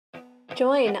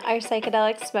Join our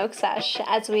psychedelic smoke sesh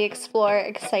as we explore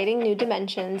exciting new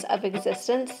dimensions of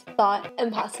existence, thought,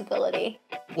 and possibility.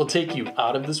 We'll take you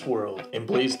out of this world and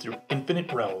blaze through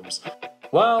infinite realms,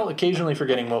 while occasionally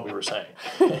forgetting what we were saying.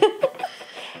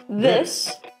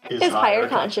 This is Higher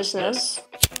Consciousness.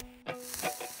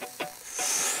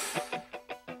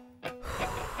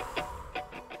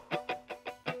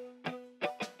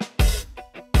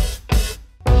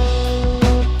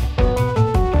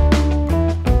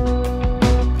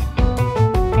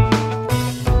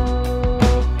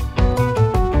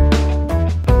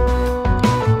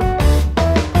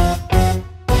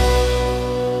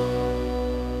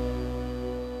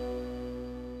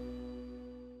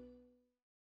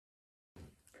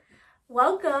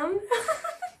 Welcome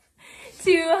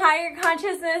to Higher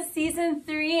Consciousness Season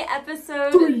 3,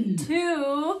 Episode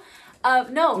 2 of,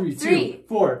 Three,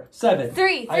 4, 7.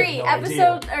 Season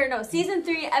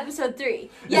 3, Episode 3.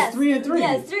 Yes. It's 3 and 3.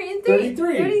 Yes, 3 and 3.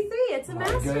 33. 33. It's a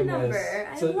master number.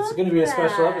 It's going to be a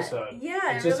special episode.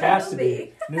 Yeah, it just really has to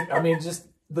be. I mean, just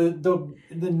the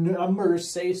numbers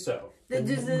say so. Say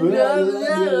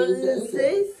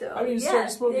so. I mean,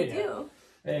 yes, so they do.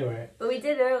 Anyway. But we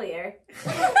did earlier.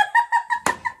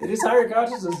 It is Higher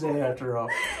Consciousness Day after all.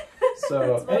 So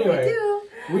That's what anyway,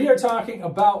 we are talking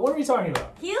about, what are we talking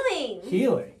about? Healing.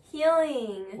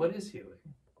 Healing. What is healing?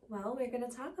 Well, we're going to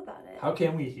talk about it. How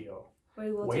can we heal?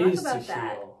 We will Ways talk about to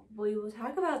that. heal. We will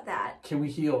talk about that. Can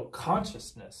we heal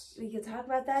consciousness? We can talk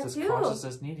about that Does too.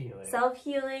 consciousness need healing?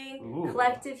 Self-healing,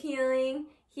 collective healing,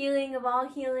 healing of all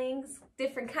healings,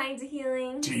 different kinds of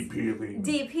healing. Deep healing.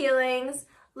 Deep healings.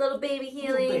 Little baby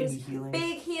healings,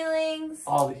 big healings,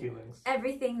 all the healings,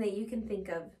 everything that you can think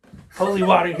of. Holy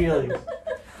water healings.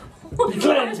 Be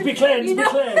cleansed, be cleansed, be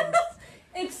cleansed.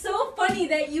 It's so funny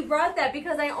that you brought that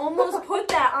because I almost put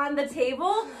that on the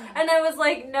table and I was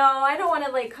like, no, I don't want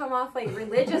to like come off like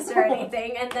religious or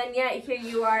anything. And then here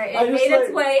you are. It made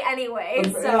its way anyway.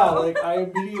 So. Yeah, like I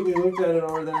immediately looked at it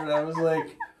over there and I was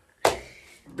like,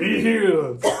 be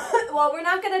healed. Well, we're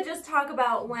not going to just talk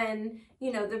about when,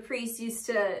 the priests used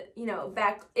to,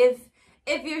 back, if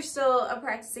you're still a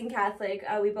practicing Catholic,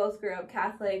 we both grew up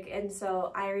Catholic, and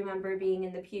so I remember being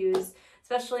in the pews,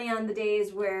 especially on the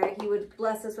days where he would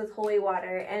bless us with holy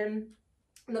water, and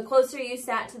the closer you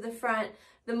sat to the front,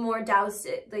 the more doused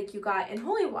you got in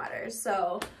holy water,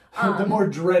 so... the more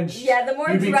drenched yeah, the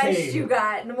more drenched you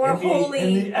got, the more holy,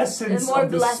 and the essence the more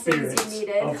of the blessings you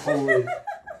needed. Of holy.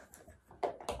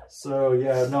 So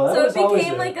yeah, no, that was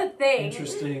always like a thing.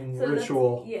 Interesting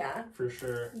ritual. Yeah, for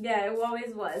sure. Yeah, it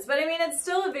always was. But I mean, it's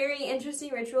still a very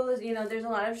interesting ritual. There's a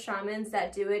lot of shamans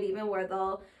that do it, even where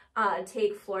they'll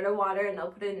take Florida water and they'll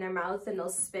put it in their mouth and they'll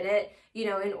spit it,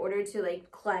 in order to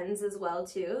like cleanse as well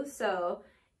too. So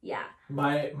yeah.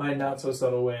 My not so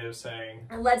subtle way of saying.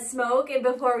 Let's smoke, and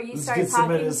before you start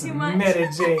talking too much.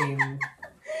 Meditate.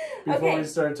 Before we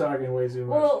start talking way too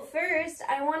much. Well, first,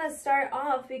 I want to start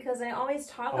off because I always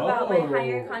talk about my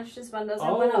higher consciousness bundles. I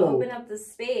want to open up the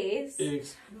space. And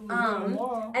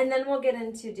then we'll get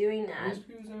into doing that.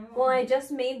 Well, I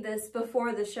just made this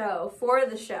before the show, for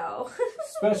the show.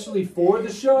 Especially for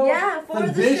the show? Yeah, for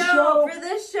this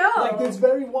show. Like this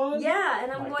very one? Yeah,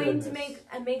 and I'm going to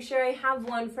make sure I have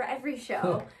one for every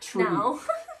show now.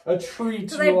 A treat.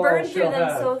 Because I burned through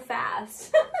them so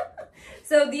fast.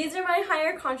 So these are my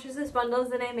higher consciousness bundles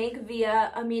that I make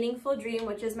via A Meaningful Dream,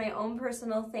 which is my own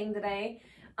personal thing that I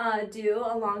do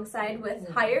alongside with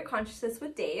Higher Consciousness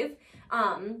with Dave.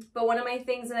 But one of my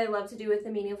things that I love to do with A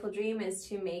Meaningful Dream is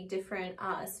to make different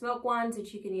smoke wands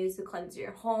that you can use to cleanse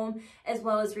your home, as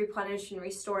well as replenish and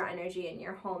restore energy in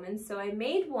your home. And so I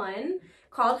made one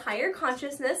called Higher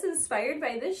Consciousness, inspired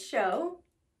by this show.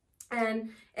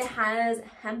 And it has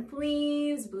hemp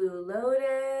leaves, blue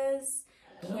lotus,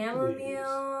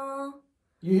 chamomile.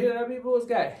 You hear that, people? It's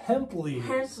got hemp leaves.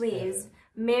 Hemp leaves.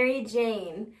 Mary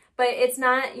Jane. But it's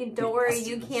not, don't worry,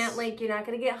 you can't, you're not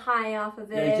going to get high off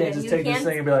of it. Yeah, you can't just take this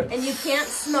thing and be like... And you can't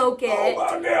smoke it. Oh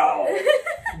my God.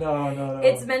 No.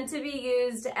 It's meant to be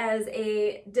used as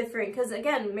a different, because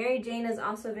again, Mary Jane is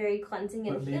also very cleansing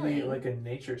and healing. But maybe like a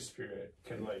nature spirit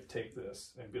can take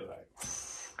this and be like...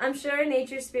 I'm sure a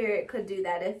nature spirit could do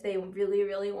that if they really,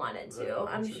 really wanted to.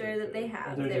 I'm sure that they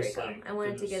have. There we go. I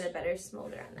wanted to get a better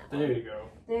smolder on that one. There you go.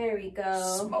 There we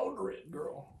go. Smolder it,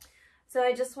 girl. So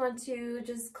I just want to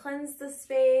cleanse the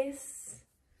space.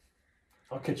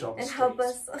 I'll catch all the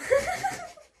space.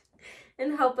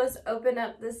 Help us open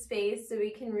up the space so we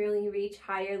can really reach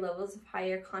higher levels of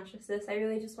higher consciousness. I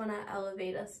really just want to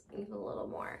elevate us even a little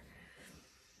more.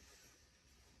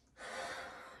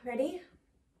 Ready?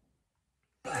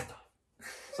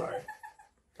 Sorry.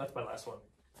 That's my last one.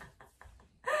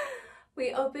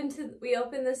 We open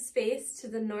the space to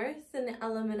the north in the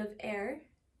element of air.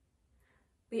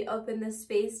 We open the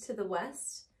space to the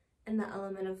west in the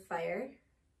element of fire.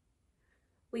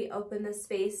 We open the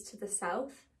space to the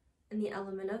south in the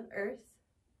element of earth.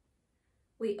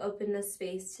 We open the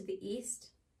space to the east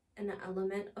in the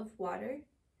element of water.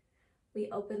 We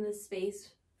open the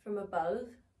space from above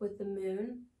with the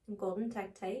moon and golden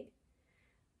tektite.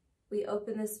 We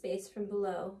open the space from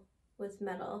below with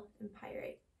metal and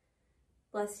pyrite.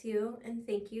 Bless you and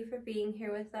thank you for being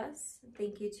here with us.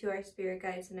 Thank you to our spirit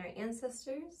guides and our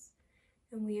ancestors.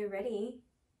 And we are ready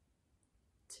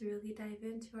to really dive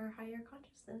into our higher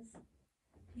consciousness.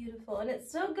 Beautiful. And it's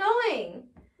still going.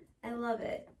 I love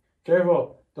it.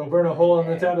 Careful. Don't burn a hole in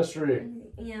the tapestry.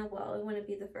 Yeah, well, it wouldn't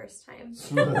be the first time.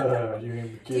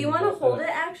 Do you want to hold it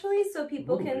actually so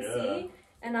people can see?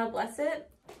 And I'll bless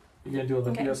it. You gonna do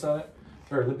Olympias on it?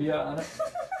 Or Olympia on it?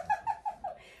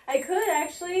 I could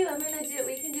actually. I'm gonna do.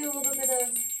 We can do a little bit of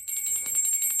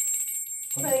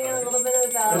putting in a little bit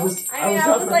of bell. I was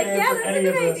like, yeah, that's a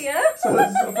good idea. So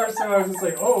this is the first time I was just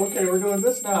like, oh, okay, we're doing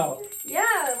this now.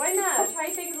 Yeah, why not?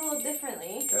 Try things a little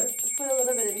differently. Okay. Put a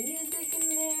little bit of music in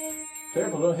there.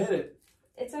 Careful, don't hit it.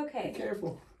 It's okay. Be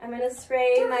careful. I'm gonna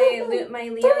spray my Leo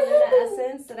Luna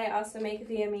essence that I also make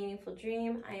via Meaningful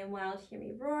Dream. I am wild, hear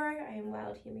me roar. I am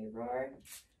wild, hear me roar.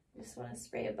 Just want to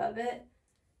spray above it.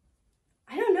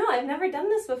 I don't know. I've never done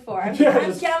this before. I'm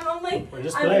kind of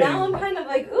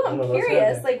like, ooh, I'm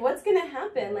curious. Like, what's gonna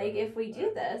happen? Like, if we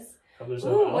do this?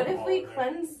 Ooh, what if we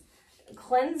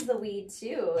cleanse the weed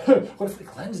too? What if we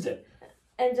cleansed it?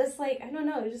 And just like, I don't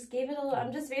know, just gave it a little.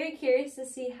 I'm just very curious to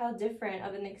see how different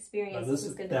of an experience this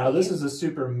is gonna be. Now this is a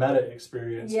super meta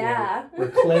experience. Yeah,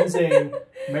 we're cleansing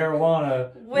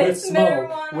marijuana with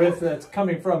smoke that's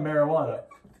coming from marijuana.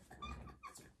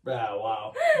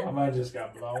 Wow, my mind just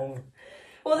got blown.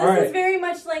 Well, this is very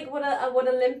much like what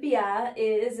Olympia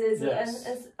is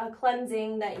a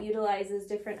cleansing that utilizes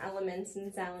different elements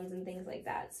and sounds and things like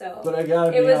that. So but I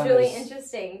gotta it was honest. really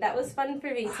interesting. That was fun for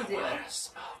me to do.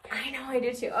 I know, I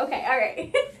do too. Okay, all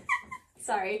right.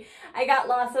 Sorry, I got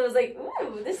lost. I was like,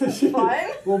 ooh, this is fun.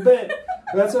 A little bit.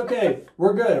 That's okay.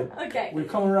 We're good. Okay. We've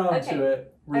come around to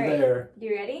it. We're there.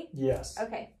 You ready? Yes.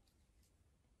 Okay.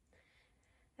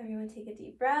 Everyone take a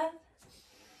deep breath.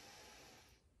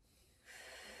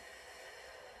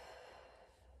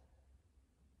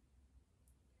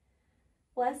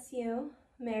 Bless you,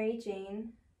 Mary Jane,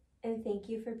 and thank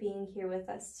you for being here with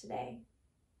us today.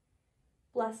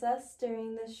 Bless us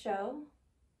during this show,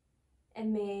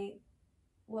 and may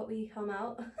what we come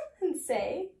out and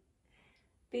say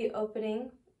be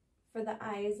opening for the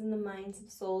eyes and the minds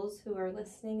of souls who are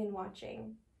listening and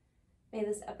watching. May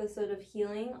this episode of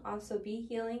healing also be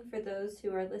healing for those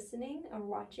who are listening or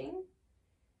watching.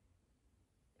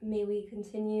 May we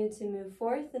continue to move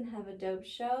forth and have a dope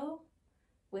show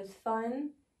with fun,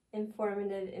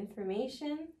 informative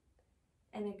information,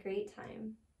 and a great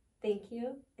time. Thank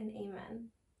you and amen.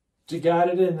 She got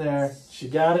it in there. She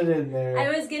got it in there.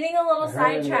 I was getting a little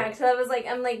sidetracked, so I was like,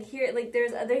 I'm like here, like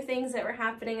there's other things that were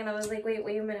happening, and I was like, wait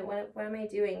a minute, what am I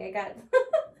doing? I got.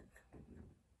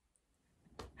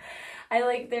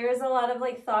 There was a lot of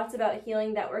like thoughts about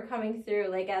healing that were coming through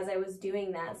like as I was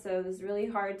doing that, so it was really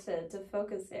hard to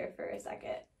focus there for a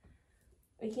second.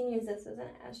 We can use this as an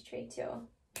ashtray too.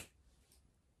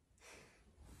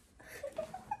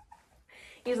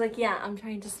 He was like, yeah, I'm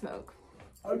trying to smoke.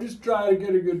 I'm just trying to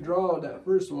get a good draw on that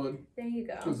first one. There you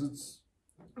go. Because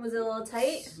Was it a little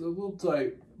tight? It's a little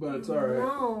tight, but it's alright.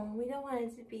 No, we don't want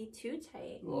it to be too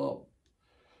tight. Well,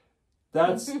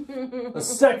 that's a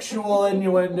sexual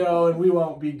innuendo, and we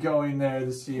won't be going there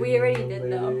this evening. We already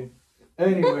did, though.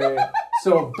 Anyway,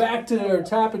 so back to our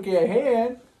topic at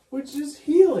hand, which is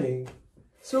healing.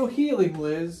 So healing,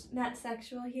 Liz. Not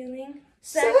sexual healing.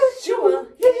 Sexual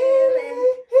healing.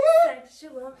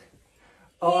 Sexual.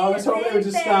 Oh, I was hoping it would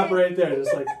just stop right there,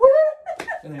 just like,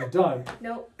 and then done.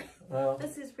 Nope. Well,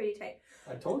 this is pretty tight.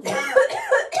 I told you.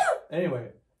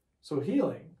 Anyway, so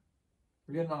healing.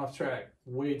 We're getting off track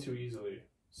way too easily.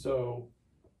 So,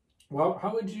 well,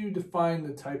 how would you define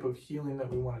the type of healing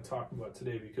that we want to talk about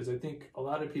today? Because I think a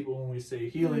lot of people, when we say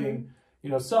healing, you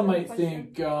know, some might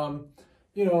think,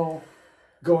 you know,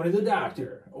 going to the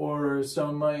doctor, or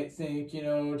some might think, you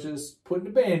know, just putting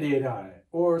a Band-Aid on it,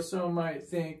 or some might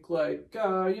think like,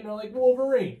 you know, like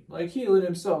Wolverine, like healing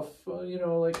himself, you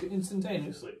know, like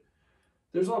instantaneously.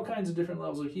 There's all kinds of different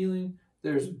levels of healing.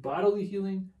 There's bodily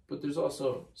healing, but there's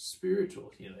also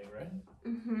spiritual healing, right?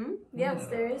 Mm-hmm. Yes,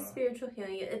 there is spiritual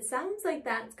healing. It sounds like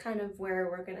that's kind of where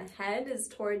we're going to head, is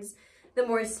towards the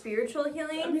more spiritual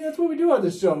healing. I mean, that's what we do on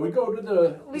the show. We go to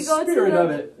the spirit of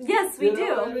it. Yes, we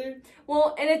do. What I mean?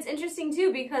 Well, and it's interesting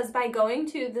too, because by going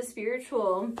to the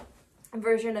spiritual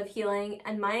version of healing,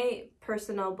 and my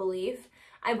personal belief,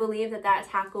 I believe that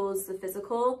tackles the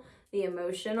physical, the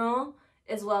emotional,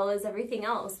 as well as everything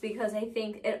else, because I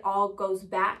think it all goes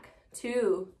back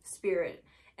to spirit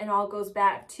and all goes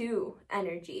back to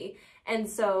energy. And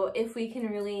so if we can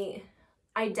really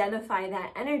identify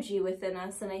that energy within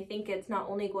us, then I think it's not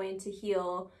only going to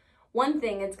heal one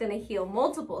thing, it's going to heal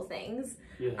multiple things.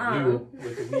 Yeah, you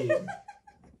with the weed.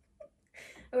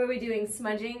 What are we doing?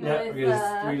 Smudging? Yeah, with,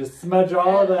 we just smudge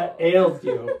all of that ails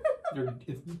you.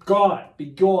 It's gone. Be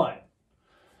gone.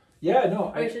 Yeah,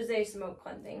 no. Which is a smoke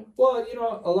cleansing. Well, you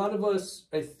know, a lot of us,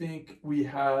 I think we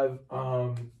have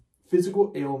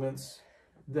physical ailments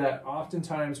that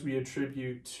oftentimes we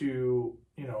attribute to,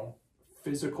 you know,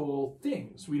 physical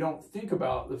things. We don't think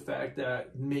about the fact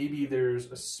that maybe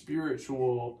there's a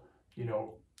spiritual, you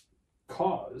know,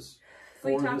 cause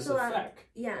for this effect.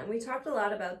 Yeah, we talked a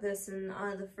lot about this in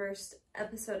the first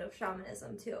episode of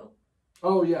shamanism too.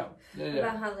 Oh yeah.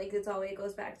 About how like it's always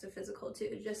goes back to physical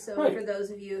too, just so for those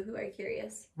of you who are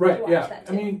curious. Right. Yeah.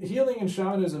 I mean, healing and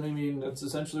shamanism. I mean, that's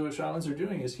essentially what shamans are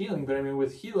doing is healing. But I mean,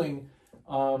 with healing,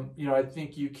 you know, I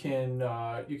think you can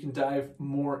dive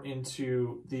more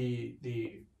into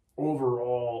the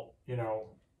overall, you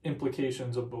know,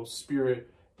 implications of both spirit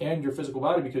and your physical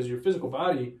body, because your physical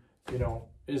body, you know,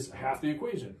 is half the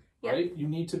equation, right? You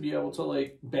need to be able to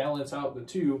like balance out the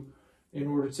two in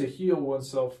order to heal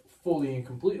oneself fully and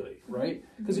completely, right?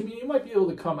 Because I mean, you might be able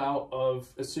to come out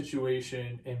of a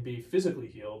situation and be physically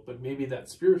healed, but maybe that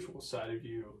spiritual side of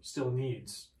you still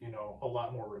needs, you know, a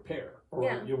lot more repair,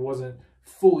 or it wasn't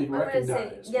fully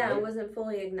recognized. It wasn't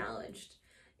fully acknowledged.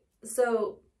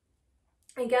 So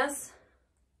I guess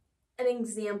an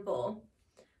example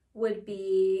would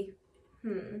be,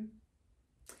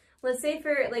 let's say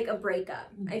for like a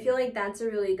breakup. I feel like that's a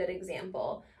really good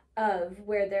example of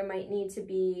where there might need to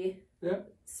be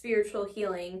spiritual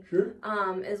healing,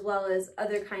 as well as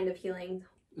other kind of healing.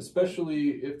 Especially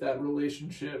if that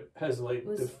relationship has like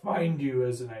defined you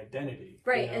as an identity.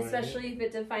 Right, you know especially if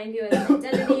it defined you as an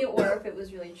identity, or if it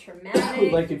was really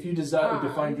traumatic. Like if you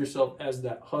defined yourself as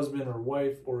that husband or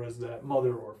wife, or as that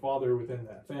mother or father within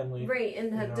that family. Right,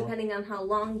 and depending on how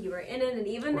long you were in it, and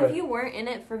even if you weren't in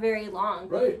it for very long,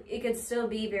 it could still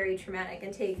be very traumatic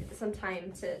and take some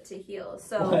time to heal.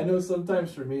 So well, I know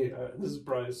sometimes for me, this is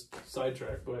probably a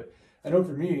sidetrack, but I know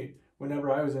for me,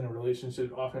 whenever I was in a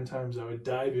relationship, oftentimes I would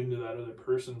dive into that other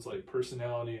person's like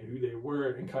personality and who they were,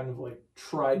 and kind of like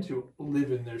try to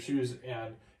live in their shoes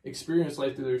and experience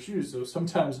life through their shoes. So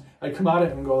sometimes I'd come out of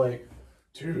it and go like,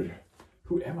 dude,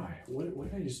 who am I?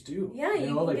 What did I just do? Yeah,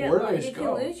 you know, like where did I just go? You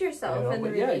can lose yourself in the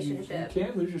relationship. You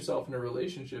can lose yourself in a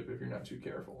relationship if you're not too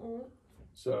careful.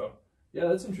 So yeah,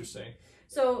 that's interesting.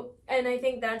 So, and I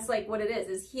think that's like what it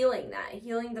is healing that.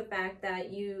 Healing the fact that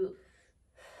you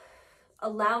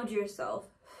allowed yourself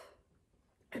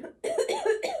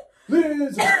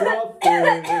Liz Coffin.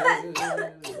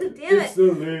 It's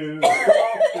the Liz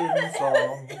Coffin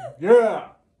song. Yeah.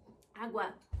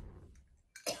 Agua.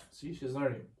 See, she's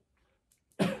learning.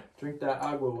 Drink that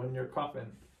agua when you're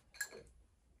coughing.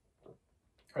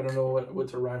 I don't know what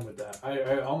to rhyme with that.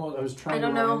 I was trying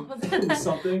to rhyme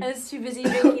something. I was too busy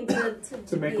drinking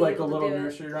to make like a little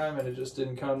nursery rhyme, and it just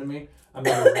didn't come to me. I'm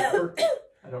not a rapper.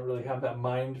 I don't really have that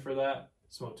mind for that.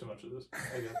 Smoke too much of this,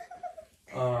 I guess.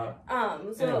 So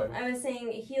anyway. I was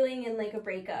saying healing in like a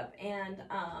breakup, and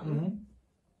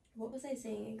what was I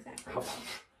saying exactly?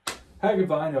 Heck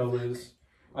if I know, Liz.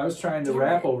 I was trying to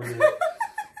rap over this.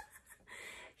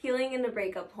 Healing in a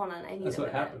breakup. Hold on, I need. That's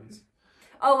what happens.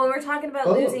 Oh, when we're talking about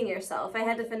losing yourself, I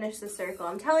had to finish the circle.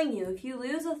 I'm telling you, if you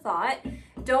lose a thought,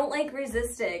 don't like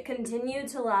resist it. Continue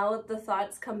to allow the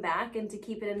thoughts come back and to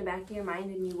keep it in the back of your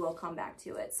mind, and you will come back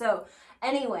to it. So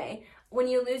anyway, when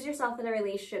you lose yourself in a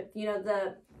relationship, you know,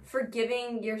 the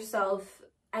forgiving yourself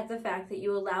at the fact that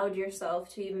you allowed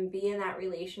yourself to even be in that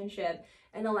relationship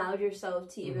and allowed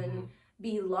yourself to even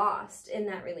be lost in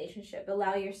that relationship.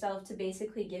 Allow yourself to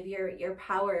basically give your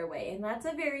power away. And that's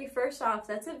a very, first off,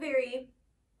 that's a very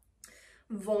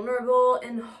vulnerable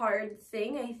and hard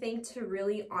thing, I think, to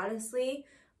really honestly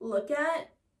look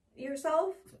at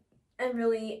yourself and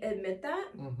really admit that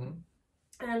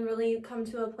and really come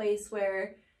to a place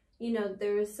where, you know,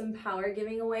 there's some power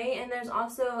giving away, and there's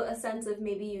also a sense of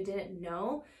maybe you didn't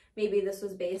know, maybe this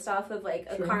was based off of like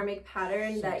a karmic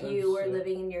pattern that you were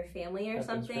living in your family or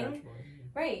something,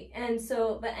 right? And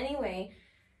so, but anyway,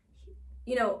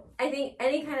 you know, I think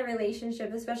any kind of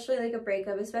relationship, especially like a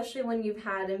breakup, especially when you've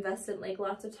had invested like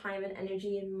lots of time and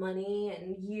energy and money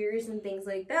and years and things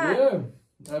like that. Yeah,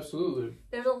 absolutely.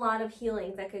 There's a lot of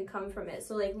healing that can come from it.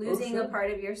 So like losing a part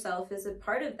of yourself is a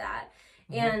part of that.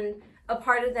 And a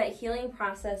part of that healing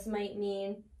process might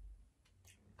mean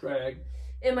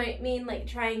it might mean like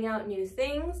trying out new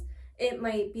things. It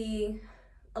might be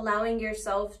allowing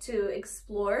yourself to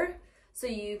explore so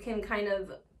you can kind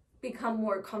of become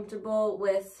more comfortable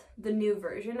with the new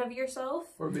version of yourself.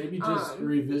 Or maybe just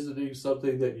revisiting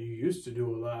something that you used to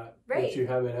do a lot that you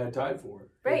haven't had time for.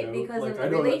 Right, you know? because like, of the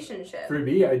relationship. For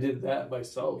me, I did that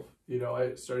myself. You know,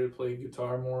 I started playing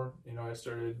guitar more. You know, I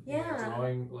started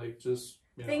drawing, like just...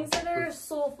 things that are a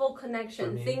soulful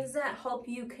connection. Things that help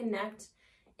you connect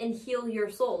and heal your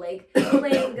soul. Like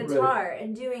playing guitar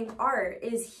and doing art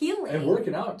is healing. And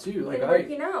working out too. Like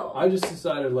I just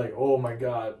decided like, oh my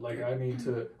God, like I need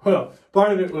to, well,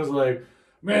 part of it was like,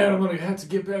 man, I'm going to have to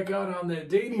get back out on that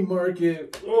dating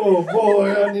market. Oh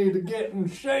boy, I need to get in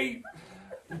shape.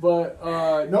 But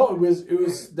no, it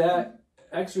was that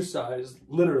exercise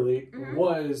literally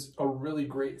was a really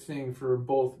great thing for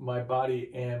both my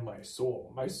body and my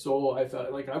soul. My soul, I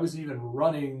felt like I was even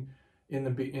running in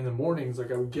the mornings.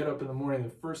 Like I would get up in the morning, the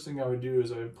first thing I would do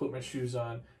is I would put my shoes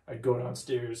on, I'd go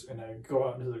downstairs and I'd go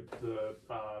out into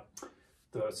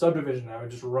the subdivision and I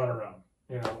would just run around,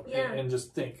 you know, and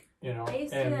just think, you know. I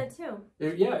used to do that too.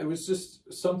 It was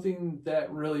just something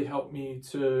that really helped me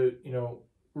to, you know,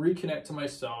 reconnect to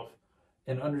myself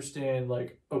and understand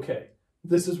like, okay,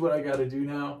 this is what I got to do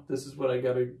now. This is what I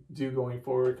got to do going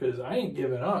forward because I ain't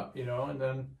giving up, you know. And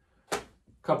then a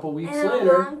couple weeks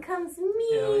later, along comes me.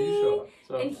 You know, you show up,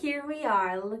 so. And here we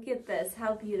are. Look at this.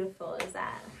 How beautiful is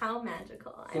that? How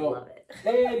magical. I love it.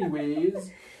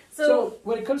 Anyways, so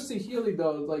when it comes to healing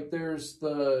though, like there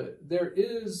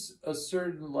is a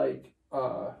certain like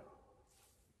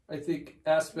I think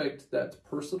aspect that's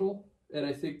personal. And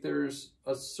I think there's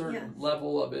a certain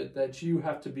level of it that you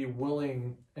have to be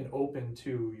willing and open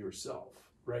to yourself,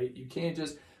 right? You can't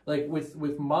just, like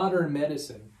with modern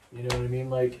medicine, you know what I mean?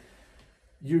 Like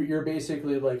you're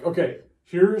basically like, okay,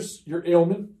 here's your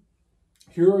ailment.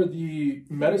 Here are the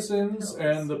medicines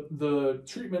and the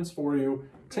treatments for you.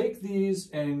 Take these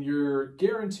and you're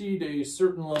guaranteed a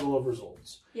certain level of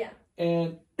results. Yeah.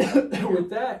 And with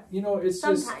that, you know, it's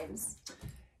sometimes.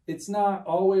 It's not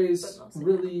always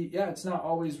really, it's not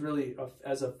always really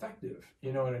as effective.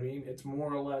 You know what I mean? It's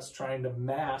more or less trying to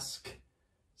mask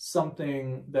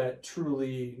something that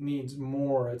truly needs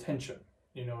more attention.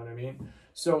 You know what I mean?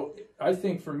 So I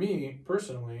think for me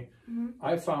personally,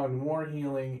 I found more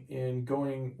healing in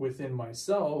going within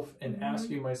myself and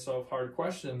asking myself hard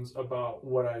questions about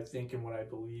what I think and what I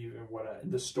believe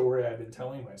and the story I've been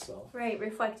telling myself. Right.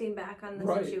 Reflecting back on the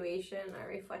situation or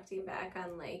reflecting back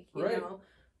on like, you know,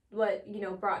 what, you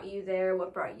know, brought you there,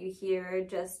 what brought you here,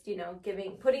 just, you know,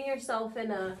 putting yourself in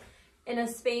a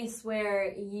space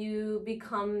where you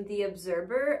become the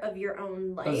observer of your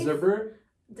own life. Observer?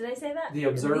 Did I say that? The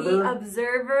observer? The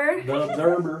observer. The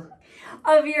observer.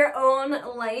 Of your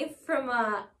own life from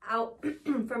a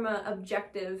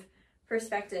objective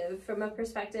perspective, from a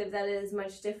perspective that is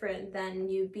much different than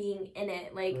you being in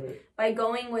it. Like by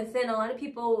going within, a lot of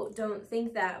people don't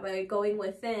think that by going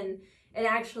within, it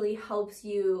actually helps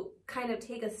you kind of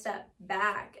take a step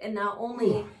back and not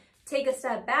only take a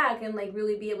step back and like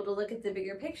really be able to look at the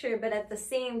bigger picture, but at the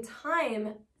same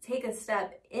time, take a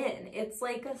step in. It's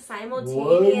like a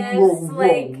simultaneous,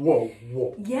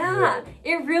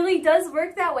 it really does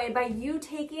work that way. By you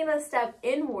taking a step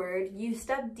inward, you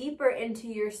step deeper into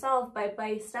yourself.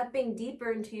 By stepping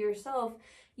deeper into yourself,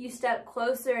 you step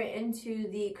closer into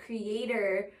the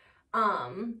creator,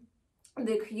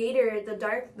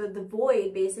 the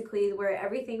void, basically, where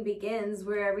everything begins,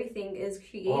 where everything is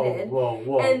created.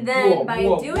 And then by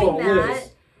doing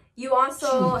that, you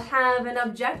also have an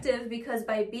objective, because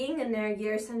by being in there,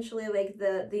 you're essentially like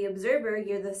the observer,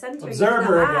 you're the center, you're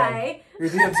the eye. You're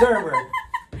the observer.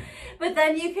 But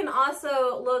then you can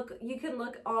also look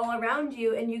all around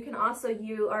you, and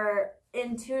you are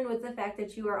in tune with the fact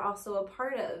that you are also a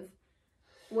part of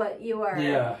what you are.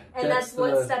 Yeah. And that's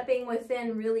what stepping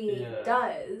within really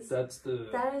does. That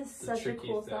is such a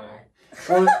cool thought.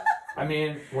 Well, I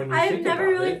mean, when you I've never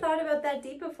really thought about that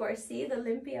deep before. See, the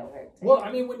Olympia work. Well,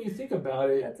 I mean, when you think about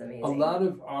it, that's amazing. A lot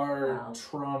of our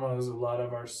traumas, a lot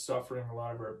of our suffering, a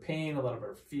lot of our pain, a lot of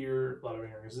our fear, a lot of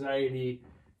our anxiety,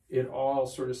 it all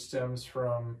sort of stems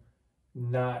from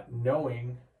not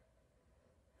knowing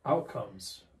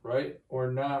outcomes, right?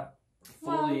 Or not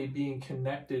fully being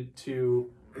connected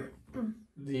to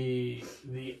the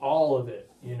all of it,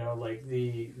 you know, like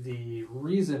the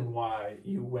reason why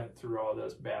you went through all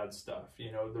this bad stuff,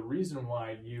 you know, the reason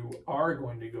why you are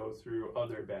going to go through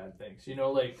other bad things, you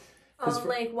know, like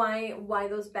like why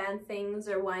those bad things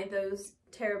or why those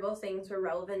terrible things were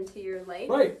relevant to your life.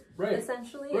 Right.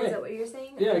 Essentially, right. Is that what you're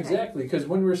saying? Yeah, okay. Exactly. Because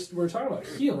when we're talking about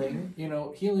healing, you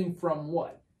know, healing from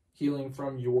what? Healing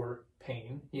from your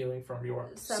pain, healing from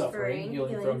your suffering,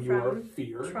 healing from your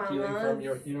fear, trauma, healing from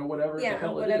your, you know, whatever the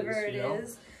hell whatever it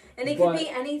is. And it could be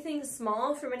anything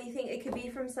small from anything. It could be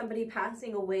from somebody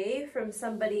passing away, from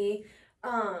somebody,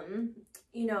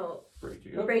 you know,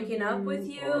 breaking up with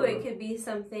you. Or it could be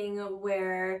something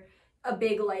where a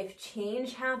big life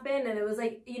change happened and it was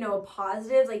like, you know, a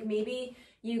positive, like maybe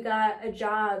you got a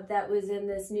job that was in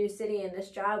this new city and this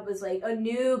job was like a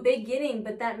new beginning,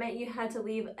 but that meant you had to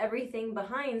leave everything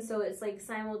behind. So it's like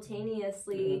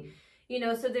simultaneously, you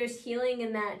know, so there's healing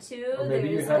in that too. Or maybe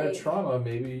you had a trauma,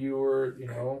 maybe you were, you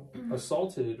know,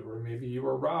 assaulted, or maybe you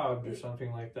were robbed or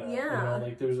something like that. Yeah. You know,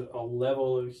 like there's a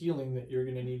level of healing that you're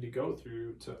going to need to go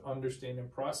through to understand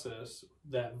and process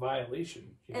that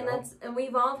violation. And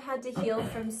we've all had to heal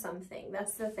from something.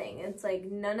 That's the thing. It's like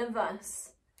none of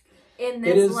us in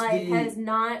this life has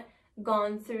not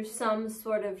gone through some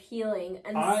sort of healing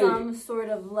and some sort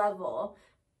of level.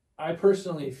 I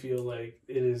personally feel like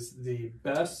it is the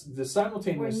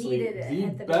simultaneously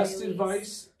the best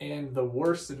advice and the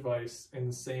worst advice in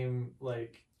the same,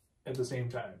 like, at the same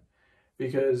time.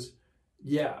 Because,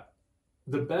 yeah,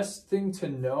 the best thing to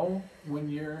know when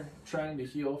you're trying to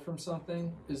heal from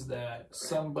something is that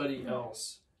somebody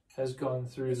else has gone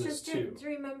through this too. To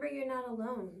remember you're not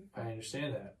alone. I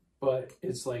understand that. But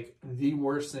it's like the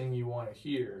worst thing you want to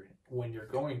hear when you're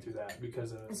going through that,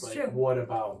 because it's like, true. What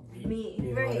about me?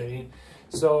 You know what I mean?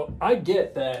 So I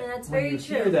get that when you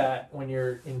hear that, when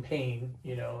you're in pain,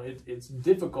 you know, it's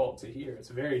difficult to hear. It's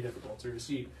very difficult to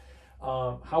receive.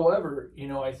 However, you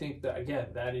know, I think that, again,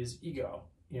 that is ego,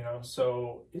 you know,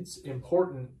 so it's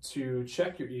important to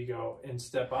check your ego and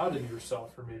step out of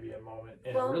yourself for maybe a moment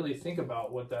and really think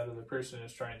about what that other person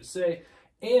is trying to say,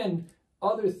 and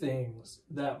other things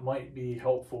that might be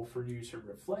helpful for you to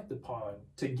reflect upon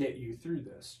to get you through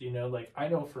this. You know, like I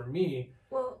know for me,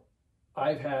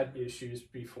 I've had issues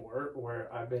before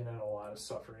where I've been in a lot of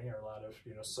suffering or a lot of,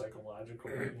 you know,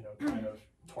 psychological, you know, kind of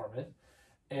torment.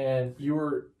 And you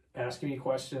were asking me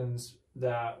questions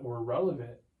that were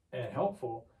relevant and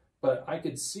helpful, but I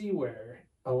could see where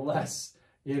a less,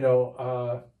 you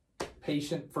know,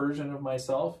 patient version of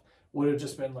myself would have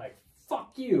just been like,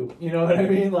 fuck you, you know what I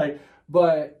mean? Like,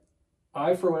 but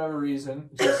I, for whatever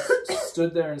reason, just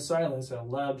stood there in silence and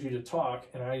allowed you to talk,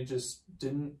 and I just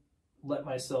didn't let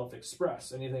myself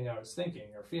express anything I was thinking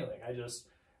or feeling. I just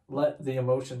let the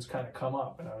emotions kind of come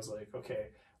up, and I was like, okay,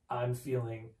 I'm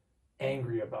feeling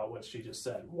angry about what she just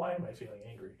said. Why am I feeling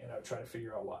angry? And I would try to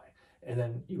figure out why. And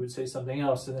then you would say something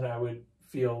else, and then I would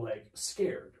feel like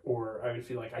scared, or I would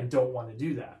feel like I don't want to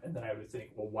do that. And then I would think,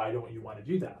 well, why don't you want to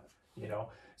do that? You know?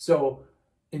 So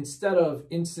instead of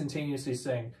instantaneously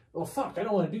saying, oh, fuck, I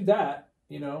don't want to do that,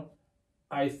 you know,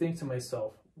 I think to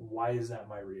myself, why is that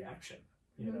my reaction?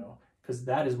 You know, because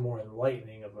that is more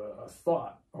enlightening of a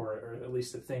thought, or at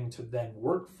least a thing to then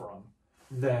work from,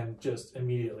 than just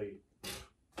immediately,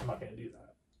 I'm not going to do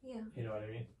that. Yeah. You know what I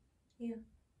mean? Yeah.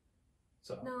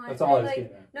 So that's all I was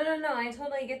getting at. No, I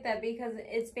totally get that, because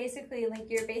it's basically like,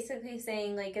 you're basically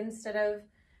saying, like, instead of,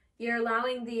 you're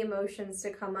allowing the emotions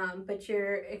to come up, but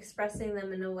you're expressing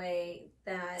them in a way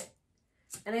that,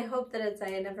 and I hope that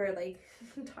I never like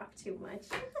talk too much,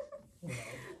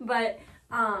 but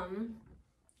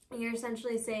you're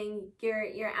essentially saying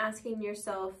you're asking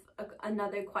yourself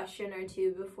another question or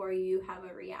two before you have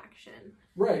a reaction.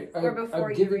 Right. Or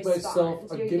before you respond.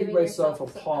 I'm giving myself a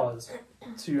pause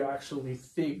to actually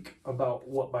think about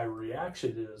what my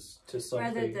reaction is to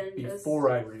something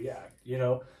before I react, you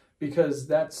know? Because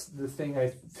that's the thing I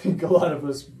think a lot of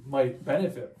us might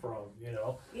benefit from, you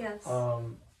know? Yes.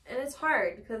 And it's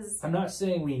hard, because I'm not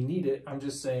saying we need it. I'm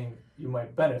just saying you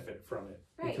might benefit from it.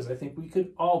 Right. Because I think we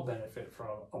could all benefit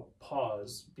from a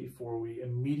pause before we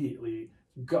immediately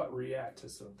gut react to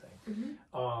something.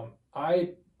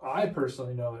 I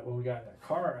personally know that when we got in that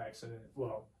car accident,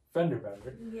 well, fender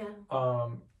bender,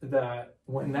 that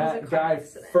when that guy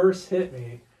first hit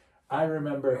me, I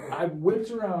remember I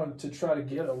whipped around to try to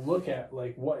get a look at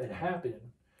like what had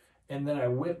happened, and then I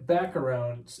whipped back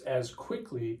around as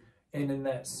quickly, and in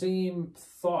that same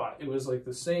thought, it was like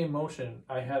the same motion,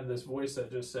 I had this voice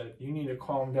that just said, you need to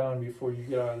calm down before you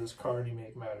get out of this car and you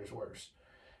make matters worse.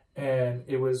 And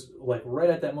it was like right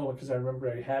at that moment, because I remember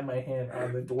I had my hand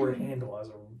on the door handle. I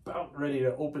was about ready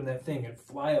to open that thing and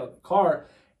fly out the car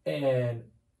and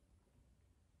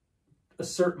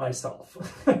assert myself.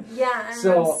 Yeah, and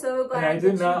so, I'm so glad and I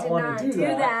did that not you did want not to do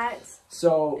that.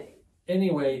 So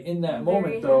anyway, in that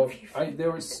moment though,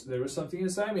 there was something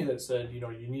inside me that said, you know,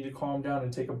 you need to calm down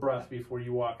and take a breath before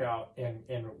you walk out and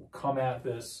come at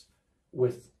this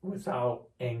without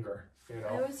anger. You know,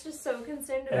 I was just so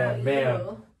concerned about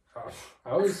you.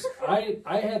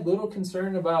 I had little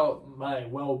concern about my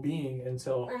well-being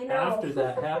until after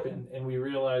that happened, and we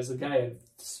realized the guy had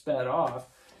sped off,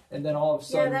 and then all of a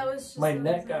sudden my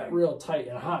neck got real tight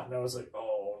and hot, and I was like,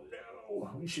 oh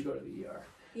no, we should go to the ER.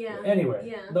 Yeah. But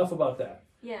anyway, enough about that.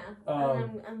 Yeah.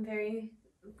 I'm very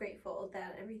grateful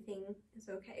that everything is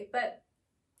okay. But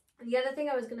the other thing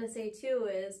I was gonna say too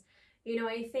is, you know,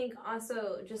 I think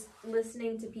also just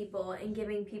listening to people and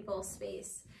giving people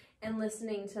space and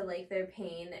listening to like their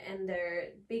pain and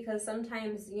because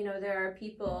sometimes, you know, there are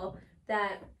people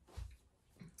that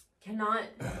cannot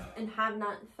and have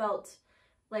not felt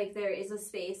like there is a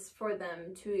space for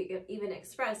them to even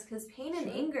express, because pain and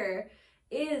anger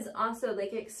is also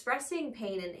like expressing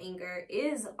pain and anger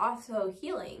is also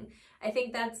healing. I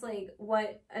think that's like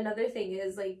what another thing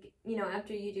is, like, you know,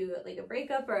 after you do like a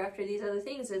breakup or after these other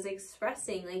things, is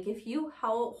expressing. Like if you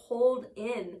hold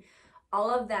in all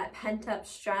of that pent up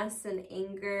stress and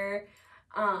anger,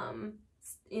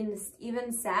 in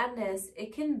even sadness,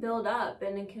 it can build up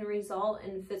and it can result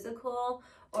in physical,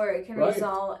 or it can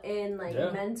result in like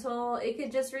mental. It could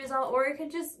just result, or it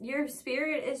could just, your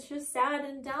spirit is just sad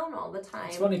and down all the time.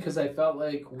 It's funny because I felt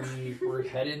like we were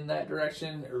headed in that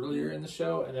direction earlier in the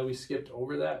show, and then we skipped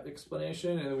over that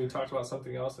explanation, and then we talked about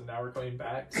something else, and now we're coming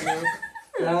back to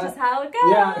That's just how it goes.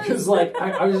 Yeah, because like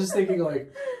I was just thinking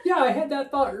like, yeah, I had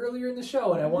that thought earlier in the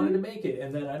show and I wanted to make it,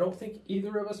 and then I don't think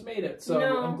either of us made it. So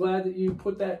I'm glad that you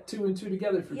put that 2 and 2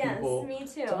 together for people.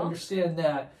 Yes, me too. To understand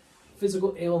that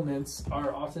physical ailments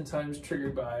are oftentimes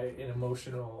triggered by an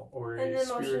emotional or an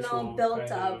emotional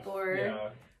built up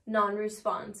or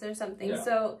non-response or something. Yeah.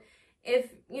 So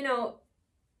if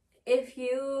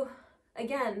you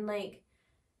again, like,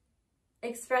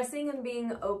 expressing and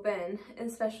being open,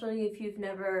 especially if you've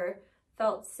never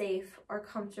felt safe or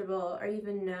comfortable or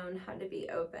even known how to be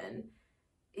open,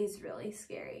 is really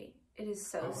scary. It is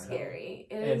so scary.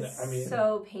 It is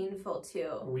so painful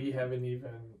too. We haven't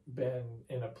even been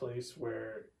in a place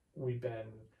where we've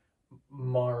been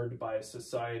marred by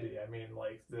society. I mean,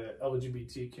 like the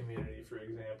LGBT community, for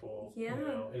example, you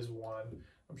know, is one.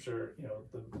 I'm sure, you know,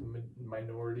 the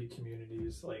minority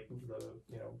communities, like the,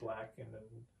 you know, black and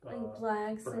like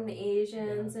blacks brown, and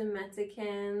Asians and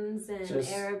Mexicans and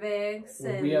Arabics.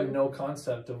 And we have no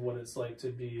concept of what it's like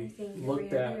to be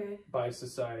looked at by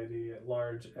society at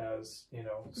large as, you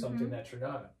know, something that you're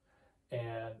not.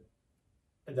 And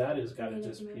that has got to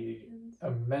just be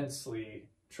immensely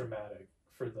traumatic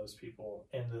for those people,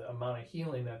 and the amount of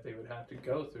healing that they would have to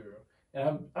go through.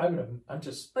 And I'm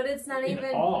just, but it's not in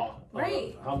even awe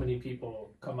of how many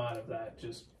people come out of that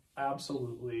just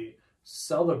absolutely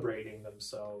celebrating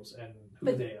themselves and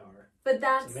who they are. But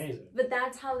that's it's amazing. But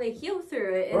that's how they heal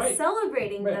through it, is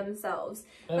celebrating themselves.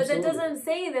 Absolutely. But that doesn't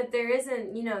say that there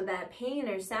isn't, you know, that pain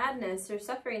or sadness or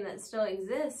suffering that still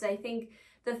exists. I think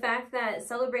the fact that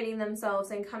celebrating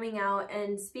themselves and coming out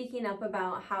and speaking up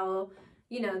about how,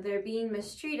 you know, they're being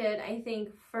mistreated, I think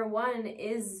for one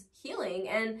is healing.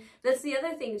 And that's the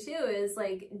other thing too, is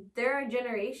like there are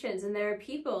generations and there are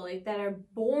people like that are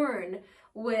born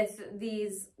with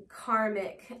these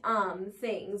karmic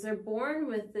things. They're born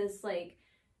with this like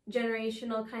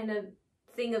generational kind of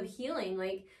thing of healing.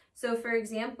 Like, so for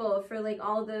example, for like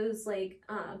all those like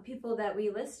people that we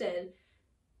listed,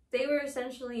 they were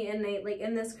essentially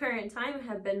in this current time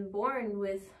have been born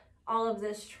with all of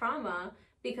this trauma,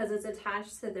 because it's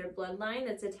attached to their bloodline.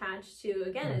 It's attached to,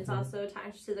 again, it's also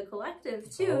attached to the collective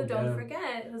too. Don't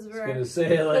forget, because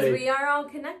we are all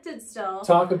connected still.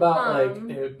 Talk about like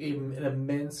an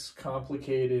immense,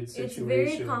 complicated situation.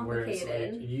 It's very complicated. Where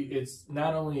it's, like, it's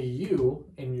not only you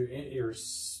in your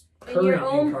current your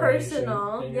own incarnation,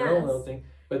 personal, and your own little thing,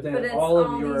 but then all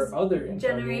of your other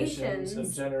incarnations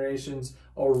and generations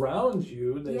around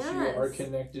you that you are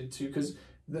connected to, because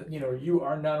you know, you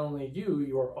are not only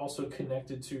you are also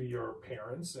connected to your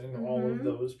parents and all of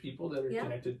those people that are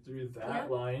connected through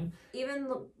that line. Even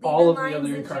all of the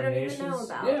other incarnations.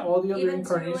 All the other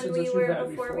incarnations that you've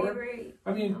had before.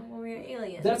 I mean, when we were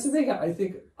aliens. That's the thing. I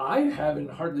think I haven't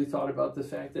hardly thought about the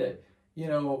fact that, you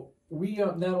know, we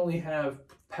not only have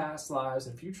past lives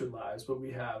and future lives, but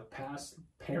we have past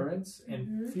parents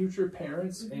and future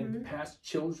parents and past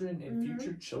children and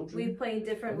future children. We play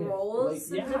different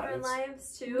roles in different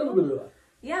lives too. Blah, blah, blah.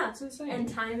 Yeah, it's insane. And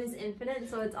time is infinite,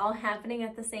 so it's all happening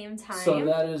at the same time. So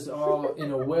that is all, in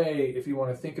a way, if you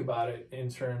want to think about it in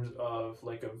terms of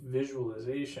like a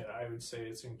visualization, I would say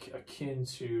it's akin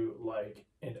to like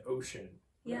an ocean.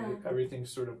 Yeah. Right?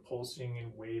 Everything's sort of pulsing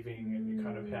and waving, and you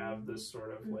kind of have this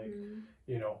sort of like,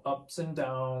 you know, ups and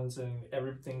downs, and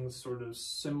everything's sort of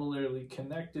similarly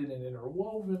connected and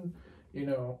interwoven. You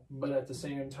know, but at the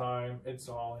same time, it's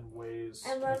all in ways.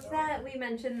 I love that we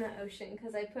mentioned the ocean,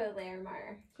 because I put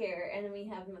Larimar here, and we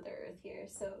have Mother Earth here.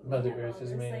 So Mother Earth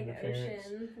is made like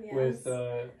ocean with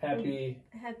happy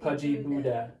Pudgy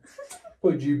Buddha.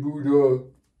 Pudgy Buddha.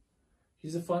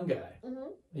 He's a fun guy.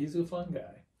 He's a fun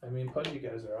guy. I mean, pudgy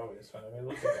guys are always fun. I mean,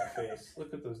 look at that face.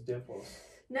 Look at those dimples.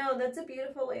 No, that's a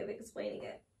beautiful way of explaining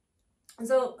it.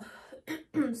 So,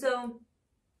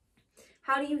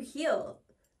 how do you heal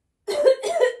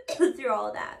through all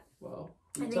of that? Well,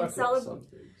 I think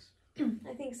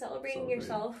celebrating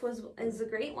yourself is a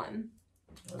great one.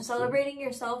 That's celebrating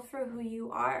yourself for who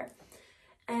you are,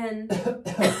 and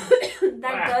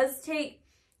that does take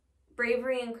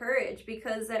bravery and courage,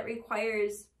 because that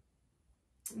requires,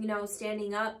 you know,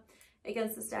 standing up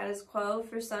against the status quo.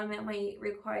 For some, it might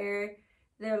require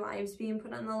their lives being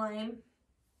put on the line.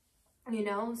 You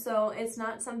know, so it's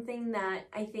not something that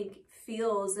I think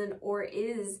feels or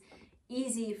is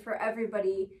easy for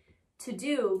everybody to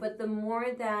do, but the more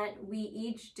that we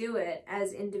each do it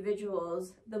as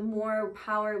individuals, the more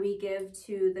power we give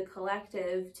to the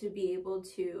collective to be able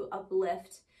to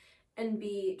uplift and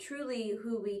be truly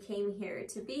who we came here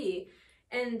to be,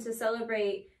 and to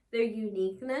celebrate their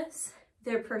uniqueness,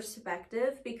 their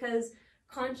perspective, because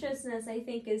consciousness, I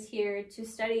think, is here to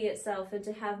study itself and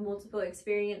to have multiple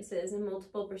experiences and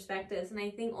multiple perspectives, and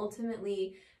I think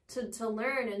ultimately to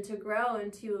learn and to grow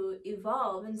and to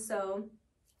evolve. And so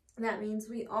that means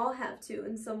we all have to,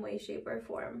 in some way, shape, or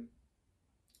form,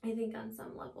 I think, on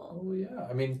some level. Oh yeah,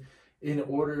 I mean, in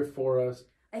order for us,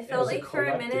 I felt like for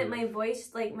a minute my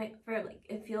voice,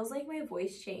 it feels like my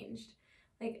voice changed.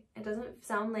 Like, it doesn't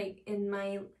sound like in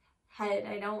my head,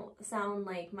 I don't sound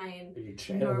like my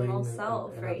normal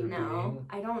self right now. Being?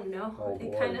 I don't know. Oh,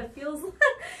 it kind of feels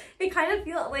like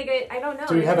I don't know.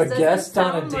 Do we have a guest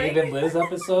on a Dave and Liz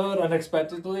episode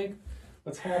unexpectedly?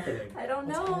 What's happening? I don't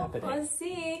know. Let's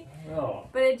see. No.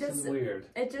 But it just, this is weird.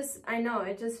 I know,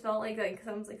 it just felt like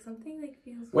sounds like something like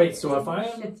feels. Wait, so if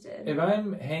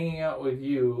I'm hanging out with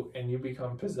you and you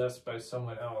become possessed by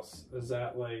someone else, is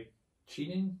that like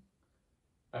cheating?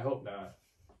 I hope not.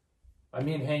 I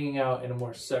mean, hanging out in a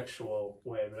more sexual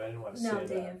way, but I didn't want to say that.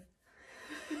 No, Dave.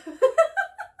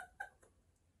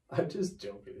 I'm just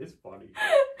joking. It's funny.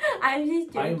 I'm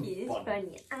just joking. It's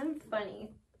funny. I'm funny.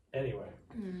 Anyway.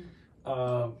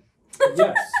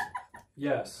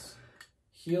 Yes.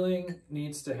 Healing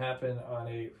needs to happen on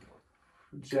a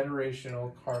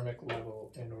generational karmic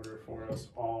level in order for us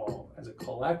all, as a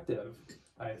collective,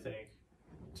 I think,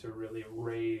 to really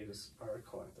raise our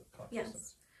collective consciousness.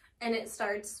 Yes. And it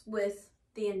starts with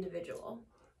the individual.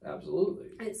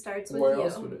 Absolutely. It starts with Where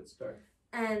else would it start?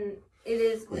 And it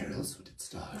is... Where else would it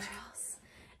start? Where else?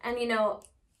 And, you know,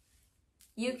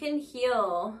 you can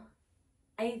heal,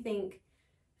 I think,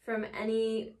 from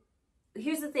any...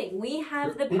 Here's the thing. We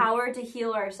have the power to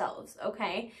heal ourselves,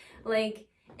 okay? Like,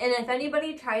 and if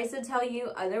anybody tries to tell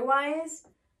you otherwise,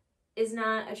 is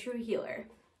not a true healer,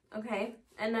 okay?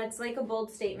 And that's like a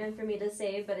bold statement for me to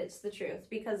say, but it's the truth,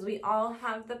 because we all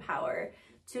have the power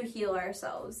to heal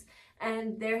ourselves.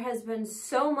 And there has been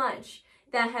so much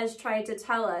that has tried to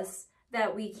tell us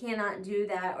that we cannot do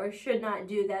that, or should not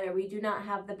do that, or we do not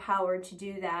have the power to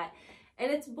do that.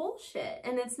 And it's bullshit,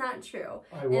 and it's not true.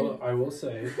 I will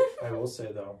say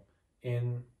though,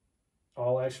 in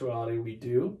all actuality, we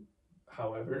do.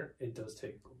 However, it does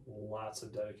take lots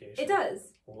of dedication. It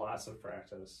does. Lots of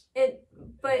practice.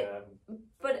 But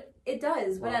it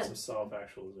does. Lots of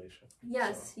self-actualization.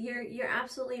 Yes, so. You're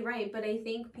absolutely right. But I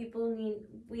think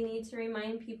we need to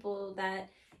remind people that,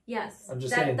 yes, I'm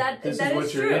just saying this is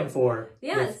what you're in for.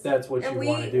 Yes, if that's what you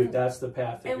want to do. That's the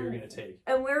path that you're going to take.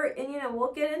 And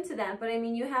we'll get into that. But I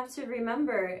mean, you have to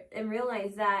remember and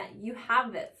realize that you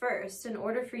have it first in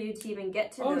order for you to even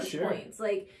get to those points.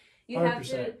 Like, you 100%. Have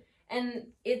to. And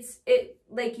it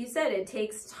like you said, it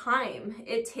takes time.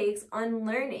 It takes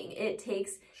unlearning. It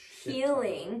takes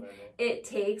healing. It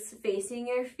takes facing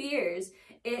your fears.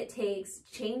 It takes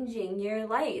changing your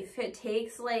life. It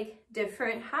takes like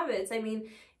different habits. I mean,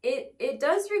 it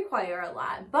does require a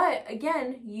lot. But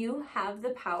again, you have the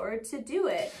power to do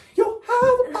it. You have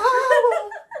the power.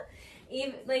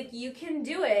 even like you can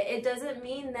do it. It doesn't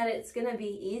mean that it's gonna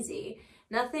be easy.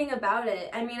 Nothing about it.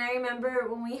 I mean, I remember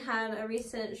when we had a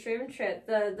recent shroom trip,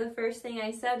 the first thing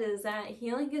I said is that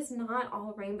healing is not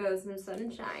all rainbows and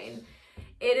sunshine.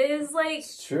 It is like...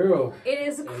 It's true. It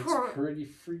is... It's pretty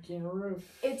freaking rough.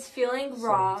 It's feeling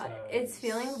raw. Sometimes. It's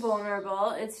feeling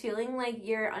vulnerable. It's feeling like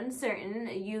you're uncertain.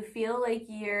 You feel like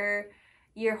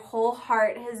your whole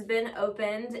heart has been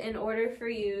opened in order for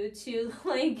you to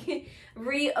like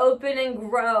reopen and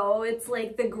grow. It's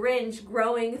like the Grinch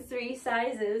growing 3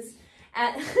 sizes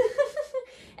at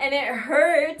and it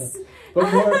hurts.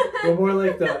 but more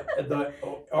like the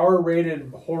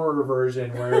R-rated horror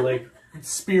version where like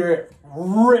Spirit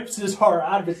rips his heart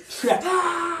out of his chest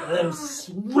and then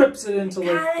rips it into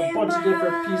like a bunch of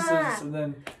different pieces and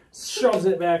then shoves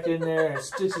it back in there and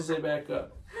stitches it back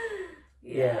up.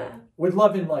 Yeah. With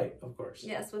love and light, of course.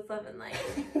 Yes, with love and light.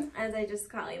 As I just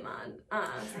call him on.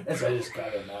 As I just call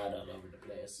him on all over the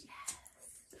place. Yes.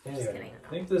 Anyway, Just kidding. I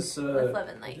think this with love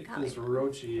and light, I think this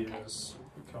Rochi is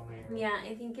becoming... Yeah,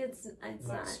 I think it's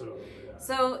not. So, yeah.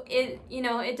 So it, you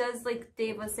know, it does, like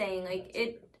Dave was saying, like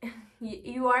it,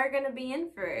 you are going to be in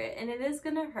for it and it is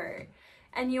going to hurt.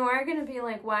 And you are going to be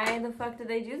like, why the fuck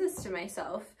did I do this to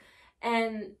myself?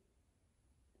 And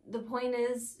the point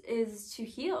is to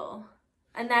heal.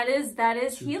 And that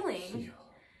is healing.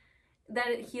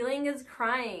 That healing is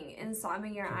crying and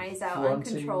sobbing your eyes out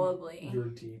uncontrollably. Your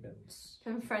demons.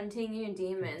 Confronting your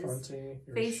demons. Confronting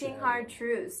your facing shadow. Hard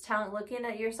truths. Looking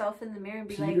at yourself in the mirror and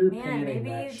be Peter like, man, maybe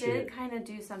you did kind of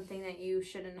do something that you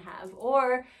shouldn't have.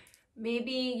 Or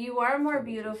maybe you are more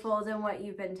beautiful than what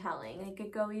you've been telling. It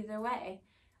could go either way.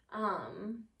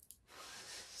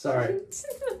 Sorry.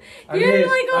 You're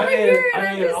like over here and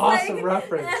I I'm made an just awesome like...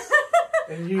 reference.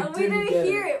 And you we didn't get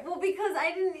hear it. Well, because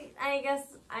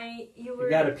you were... You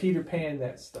gotta Peter Pan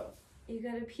that stuff. You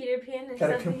gotta Peter Pan and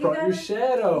gotta stuff. confront your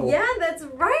shadow. Yeah, that's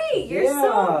right. You're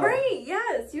so right.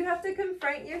 Yes, you have to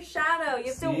confront your shadow. You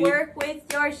have to work with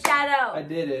your shadow. I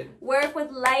did it. Work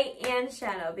with light and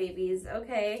shadow, babies.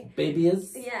 Okay.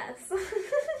 Babies? Yes.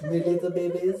 Little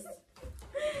babies?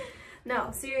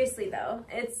 No, seriously though.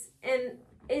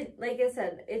 It like I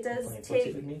said, it does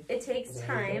take... It takes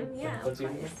time. Yeah, of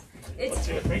course.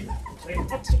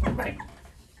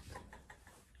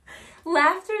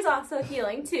 Laughter's also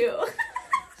healing too.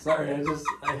 Sorry, I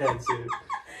had to.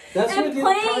 That's and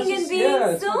what playing and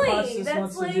being silly.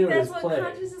 That's what play.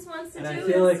 consciousness wants to do. And I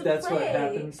feel like that's what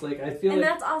happens. Like I feel and like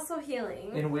that's also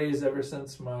healing. In ways, ever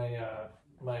since my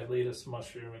my latest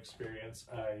mushroom experience,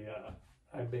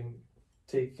 I've been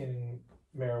taking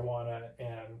marijuana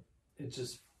and it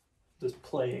just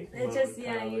play. It just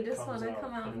you just want to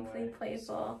come out and play playful.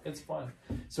 So it's fun,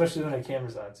 especially when I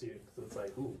camera's on too. So it's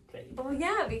like, ooh, play. Oh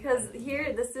yeah, because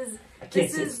here I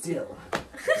can't sit still. I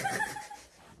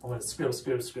want to scribble. I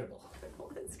want to scribble.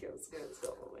 Oh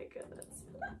my goodness.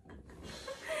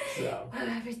 So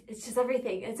it's just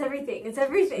everything. It's everything.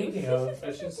 Speaking of,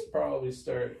 I should probably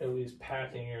start at least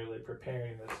packing or like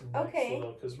preparing this next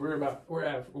little, because we're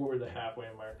over the halfway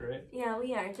mark, right? Yeah,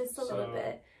 we are just a little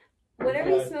bit. What are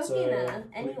we smoking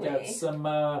anyway? We got some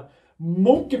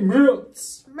monkey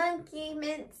mints. Monkey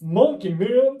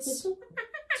mints.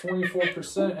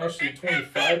 24%, actually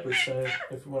 25%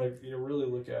 if you want to really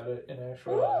look at it in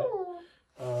actuality.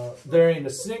 There ain't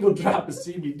a single drop of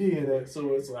CBD in it,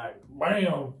 so it's like,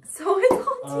 bam! So it's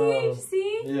all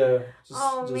THC? Yeah.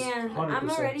 Just man, I'm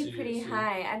already THC. Pretty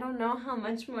high. I don't know how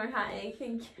much more high I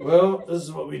can get. Well, this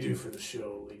is what we do for the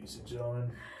show, ladies and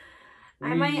gentlemen.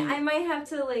 I might have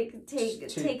to like take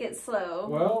it slow.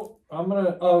 Well, I'm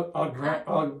gonna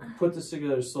I'll put this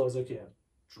together as slow as I can.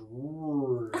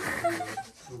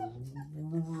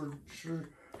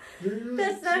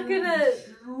 That's not gonna.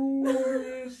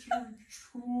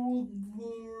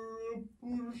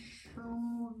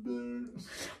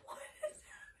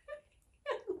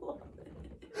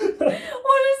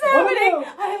 What is happening?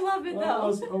 I love it though.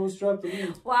 I almost dropped the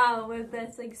lead. Wow,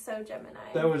 that's like so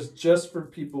Gemini. That was just for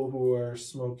people who are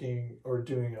smoking or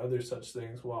doing other such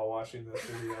things while watching this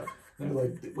video. They're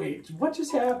like, wait, what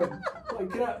just happened?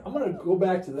 Like, I'm gonna go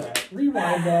back to that.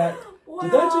 Rewind that. Wow.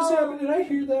 Did that just happen? Did I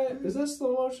hear that? Is that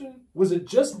slow motion? Was it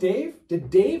just Dave?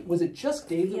 Was it just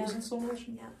Dave that was in slow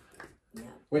motion? Yeah.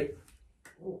 Wait.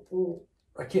 Oh.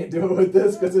 I can't do it with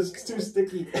this because it's too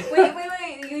sticky. Wait.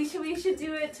 We should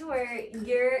do it to where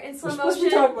you're in slow motion. We're supposed to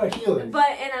talk about healing.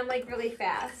 And I'm like really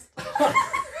fast.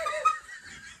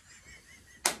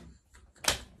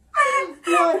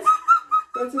 What?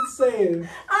 That's insane.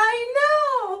 I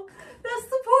know. That's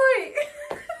the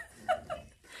point.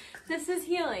 This is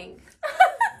healing.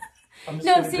 I'm just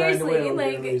no, seriously,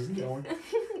 like, and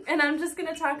and I'm just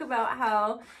gonna talk about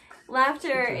how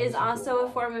Laughter is also a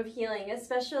form of healing,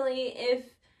 especially if,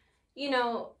 you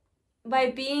know,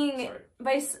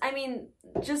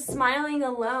 just smiling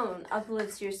alone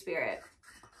uplifts your spirit,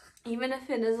 even if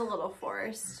it is a little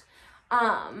forced.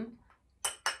 I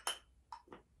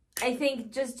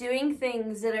think just doing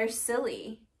things that are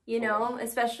silly, you know,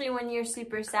 especially when you're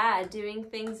super sad, doing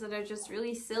things that are just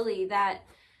really silly that,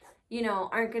 you know,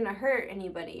 aren't going to hurt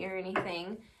anybody or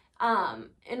anything,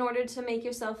 in order to make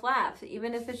yourself laugh,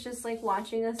 even if it's just like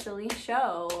watching a silly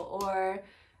show or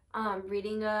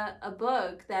reading a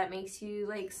book that makes you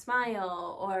like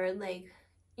smile, or like,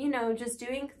 you know, just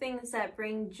doing things that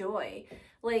bring joy.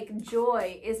 Like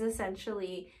joy is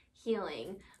essentially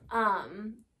healing.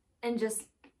 And just,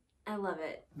 I love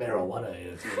it.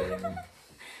 Marijuana is healing.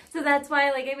 So that's why,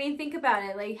 like, I mean, think about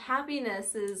it. Like,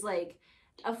 happiness is like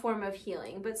a form of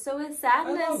healing, but so is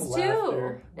sadness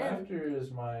too. Laughter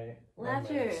is my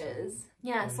laughter medicine. is,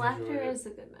 yes, laughter is a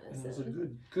good medicine. It's a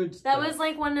good that stuff. was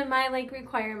like one of my like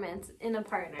requirements in a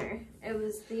partner. It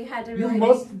was, you had to You really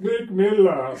must make me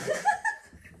laugh.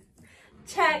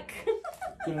 check.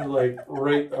 Gonna like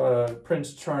write a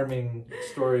Prince Charming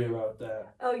story about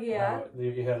that. Oh yeah.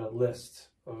 You had a list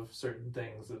of certain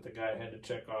things that the guy had to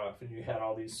check off, and you had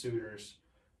all these suitors.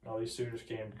 All these suitors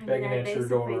came begging at your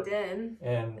door,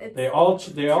 and they all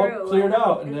cleared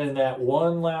out, and then that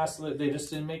one last, they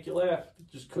just didn't make you laugh.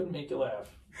 Just couldn't make you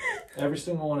laugh. Every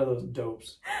single one of those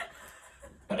dopes.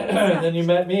 And then you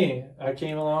met me. I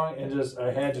came along and just,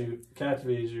 I had you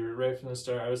captivated you right from the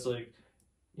start. I was like,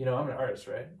 you know, I'm an artist,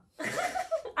 right?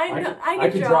 I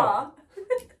could draw.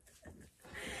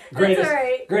 Greatest, that's all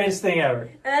right. Greatest thing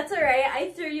ever. That's all right.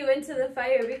 I threw you into the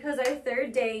fire because our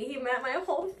third day, he met my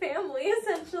whole family,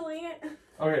 essentially.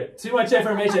 Okay, too much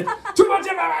information. Too much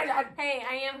information! Hey,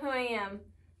 I am who I am.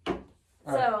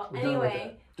 All so, right,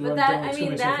 anyway. But that, I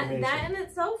mean, that in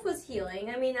itself was healing.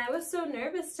 I mean, I was so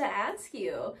nervous to ask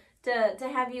you, to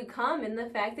have you come. And the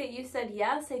fact that you said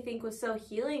yes, I think was so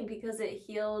healing, because it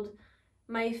healed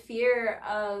my fear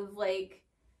of, like,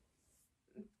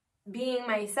 being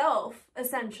myself,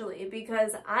 essentially,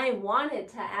 because I wanted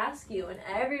to ask you, and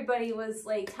everybody was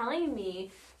like telling me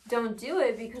don't do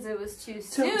it because it was too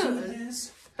soon.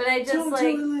 But I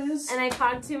just and I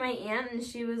talked to my aunt, and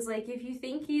she was like, if you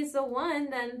think he's the one,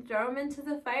 then throw him into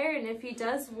the fire, and if he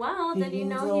does well, then you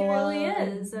know he really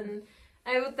is. And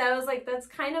that was like, that's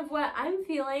kind of what I'm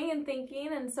feeling and thinking,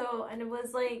 and it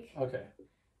was like, okay,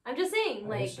 I'm just saying,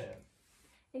 like, understand.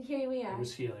 And here we are. It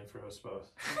was healing for us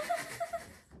both.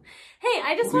 Hey,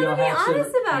 I just want to be honest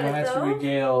about it, though. We don't have to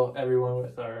regale everyone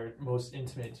with our most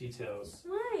intimate details.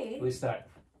 Why? At least not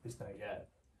yet.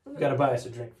 You gotta buy us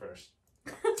a drink first.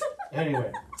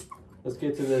 Anyway, let's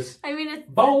get to this. I mean,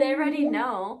 they already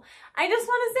know. I just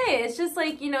want to say, it's just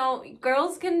like, you know,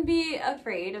 girls can be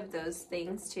afraid of those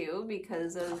things too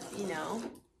because of, you know,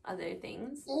 other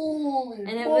things.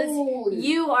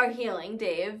 You are healing,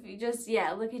 Dave. You just,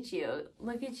 look at you.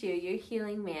 Look at you. You're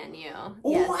healing man, you.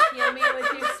 Yes, heal me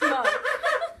with your smoke.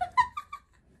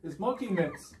 It's monkey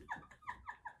mix.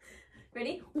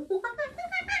 Ready?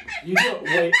 You do it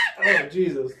way, oh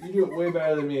Jesus, you do it way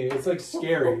better than me. It's like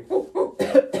scary.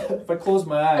 If I close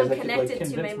my eyes, I'm connected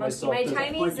to my monkey. My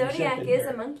Chinese zodiac is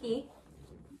a monkey.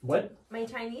 What? My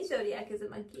Chinese zodiac is a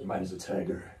monkey. Mine is a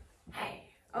tiger. Hey.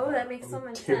 Oh, that makes so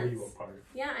much sense. Tear you apart.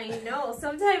 Yeah, I know.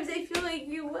 Sometimes I feel like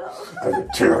you will. I will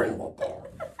tear you apart.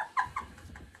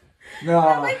 No,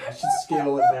 I should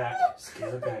scale it back.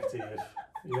 Scale it back, Dave.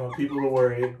 You don't want people to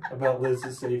worry about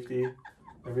Liz's safety.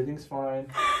 Everything's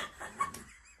fine.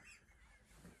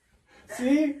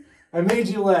 See? I made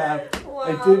you laugh. Wow.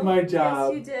 I did my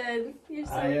job. Yes, you did. You're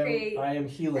so great. I am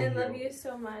healing you. I love you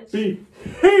so much. Be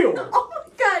healed! Oh my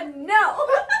God, no!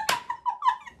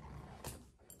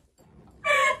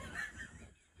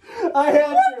 I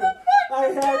had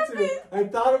to. I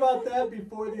thought about that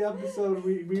before the episode.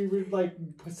 We were like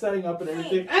setting up and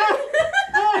everything.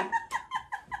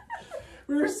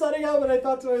 We were setting up, and I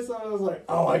thought to myself, I was like,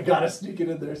 oh, I gotta sneak it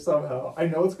in there somehow. I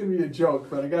know it's gonna be a joke,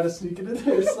 but I gotta sneak it in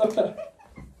there somehow.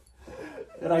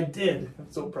 And I did. I'm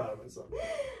so proud of myself.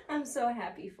 I'm so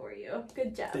happy for you.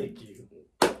 Good job. Thank you.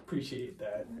 Appreciate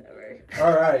that. Whatever.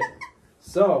 All right.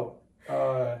 So,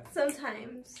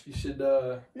 sometimes. you should,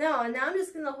 No, now I'm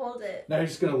just gonna hold it. Now you're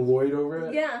just gonna loid over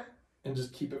it? Yeah. And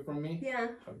just keep it from me? Yeah.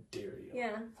 How dare you?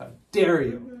 Yeah. How dare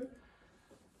you?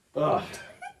 Ugh.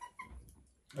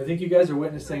 I think you guys are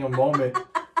witnessing a moment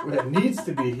where it needs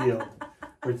to be healed.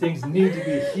 Where things need to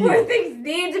be healed. Where things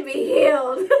need to be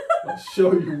healed. I'll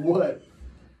show you what.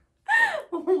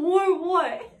 Or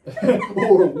what?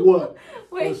 Or what?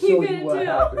 What I'll are show you you gonna what do?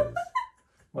 happens.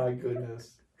 My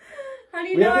goodness. How do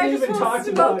you know I just won't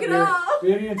smoke it off?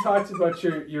 We haven't even talked about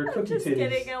your cookie just titties.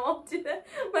 Just kidding, I won't do that.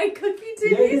 My cookie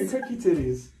titties? Yeah, your cookie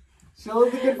titties. Show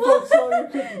the good folks all your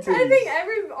cookie titties. I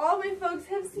think all my folks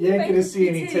have seen you ain't my gonna see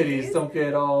any titties. titties. Don't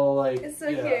get all like. It's so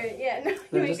cute. Yeah, no.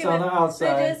 They're just on the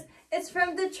outside. It's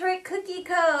from Detroit Cookie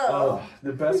Co. Oh,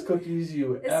 the best cookies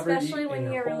you ever eat. Especially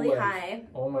when you're really high.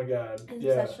 Oh my god.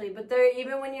 Especially, but they're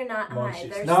even when you're not high.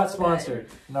 They're not so sponsored.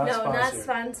 Good. Not not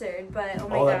sponsored. But oh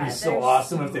my god. Oh, that'd be so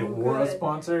awesome so if they were a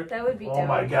sponsor. That would be dope. Oh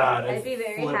my god. I'd be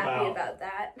very happy about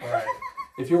that. All right.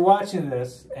 If you're watching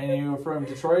this and you're from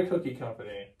Detroit Cookie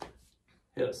Company,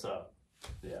 hit us up.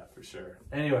 Yeah, for sure.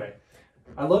 Anyway.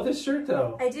 I love this shirt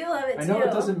though. I do love it too. I know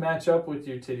it doesn't match up with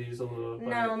your titties a little bit.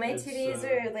 No, my titties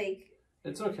are like...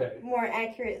 It's okay. More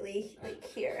accurately, like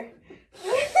here.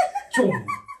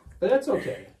 But that's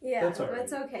okay. Yeah, that's all right.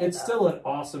 It's okay. It's still an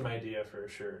awesome idea for a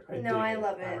shirt. I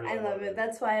love it. I love it.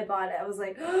 That's why I bought it. I was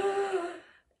like,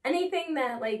 anything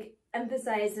that like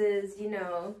emphasizes, you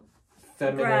know,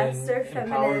 feminine breasts or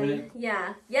feminine. Empowerment.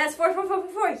 Yeah. Yes. 4.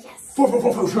 Yes.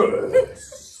 4.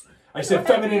 I said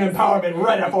feminine empowerment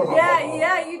right up.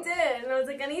 Yeah, you did. And I was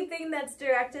like, anything that's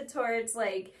directed towards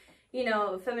like, you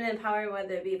know, feminine empowerment,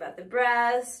 whether it be about the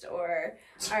breast or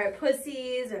our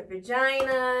pussies or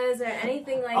vaginas or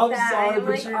anything like that. I'm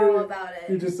like all about it.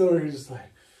 You're just over here just like,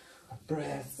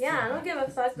 breasts. Yeah, I don't give a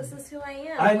fuck. This is who I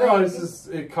am. I know,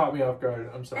 like, it caught me off guard.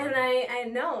 I'm sorry. And I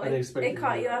know. It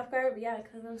caught you off guard, yeah,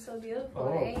 because I'm so beautiful,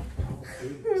 right? Oh,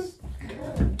 goodness.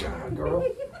 God, girl.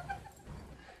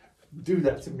 Do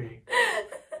that to me.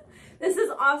 This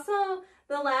is also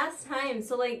the last time.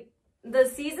 So, like, the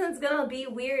season's gonna be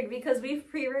weird because we've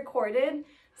pre-recorded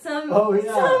some. Oh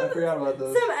yeah, I forgot about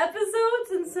those. Some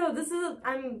episodes, and so this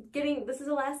is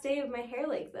the last day of my hair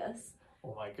like this.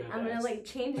 Oh my goodness. I'm gonna like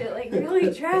change it like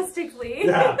really drastically.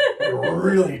 Yeah,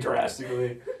 really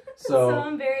drastically. So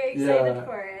I'm very excited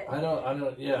for it. I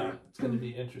know. Yeah, it's gonna be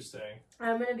interesting.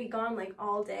 I'm gonna be gone like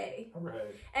all day. All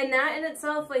right. And that in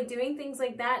itself, like doing things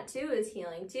like that too, is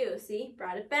healing too. See,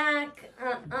 brought it back.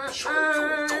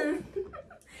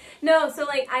 No, so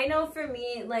like I know for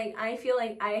me, like I feel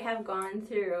like I have gone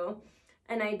through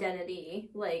an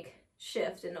identity like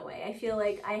shift in a way. I feel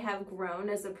like I have grown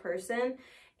as a person,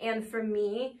 and for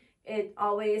me, it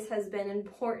always has been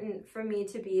important for me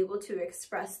to be able to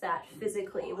express that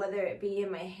physically, whether it be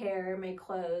in my hair, my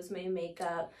clothes, my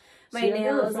makeup, my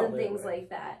nails, and things like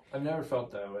that. I've never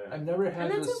felt that way. I've never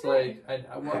had this like.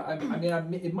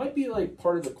 It might be like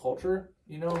part of the culture,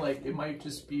 you know, like it might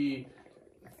just be.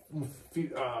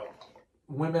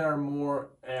 Women are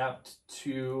more apt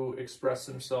to express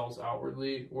themselves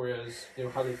outwardly, whereas you know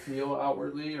how they feel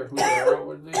outwardly or who they are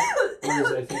outwardly.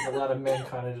 Whereas I think a lot of men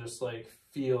kind of just like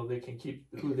feel they can keep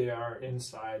who they are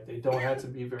inside. They don't have to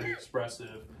be very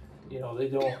expressive. You know, they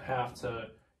don't have to.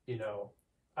 You know,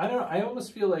 I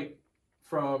almost feel like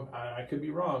from I could be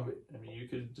wrong, but I mean you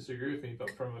could disagree with me, but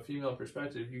from a female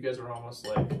perspective, you guys are almost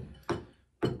like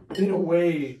in a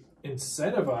way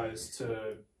incentivized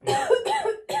to. You know,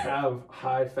 have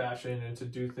high fashion and to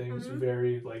do things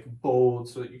very like bold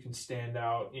so that you can stand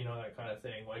out, you know, that kind of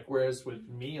thing. Like whereas with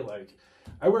me, like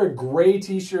I wear gray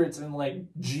t-shirts and like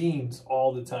jeans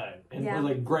all the time, and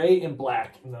like gray and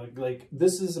black, and like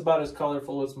this is about as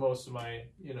colorful as most of my,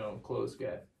 you know, clothes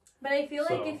get. But I feel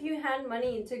like if you had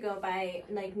money to go buy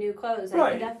like new clothes,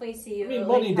 I could definitely see you. I mean,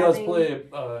 money does play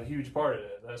a huge part of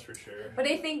it, that's for sure. But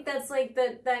I think that's like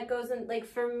that goes in like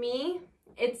for me,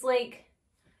 it's like.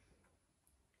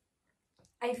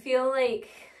 I feel like,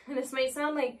 and this might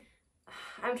sound like,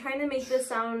 I'm trying to make this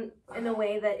sound in a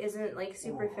way that isn't like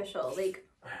superficial. Like,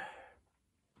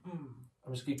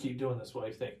 I'm just gonna keep doing this while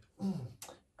you think.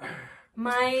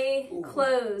 My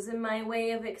clothes and my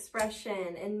way of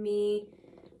expression and me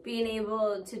being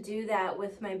able to do that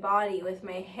with my body, with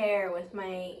my hair, with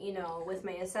my, you know, with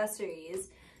my accessories,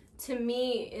 to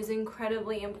me is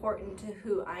incredibly important to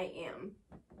who I am,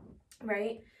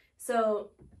 right?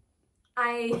 So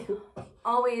I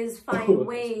always find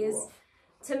ways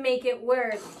to make it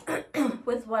work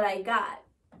with what I got,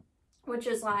 which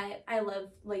is why I love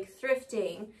like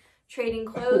thrifting, trading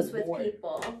clothes with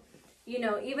people. You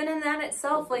know, even in that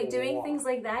itself, like doing things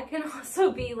like that can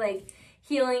also be like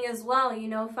healing as well, you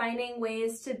know, finding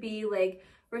ways to be like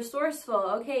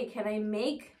resourceful. Okay, can I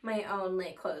make my own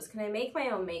like clothes? Can I make my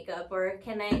own makeup? Or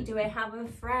do I have a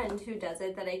friend who does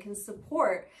it that I can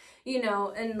support, you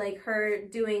know, and like her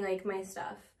doing like my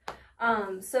stuff.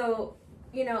 So,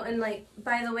 you know, and like,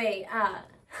 by the way, I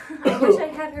wish I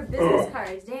had her business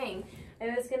cards, dang.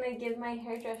 I was gonna give my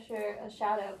hairdresser a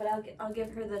shout out, but I'll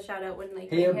give her the shout out when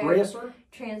like hair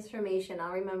transformation.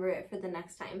 I'll remember it for the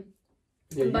next time.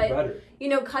 Yeah, you better. You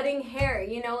know, cutting hair,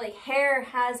 you know, like hair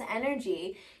has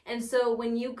energy. And so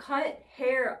when you cut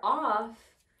hair off,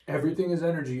 everything is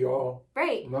energy, y'all.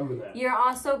 Right. Remember that. You're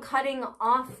also cutting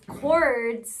off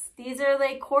cords. These are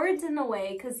like cords in a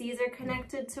way, because these are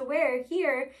connected to where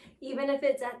here, even if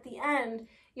it's at the end,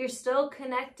 you're still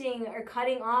connecting or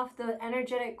cutting off the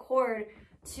energetic cord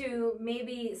to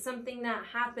maybe something that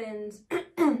happened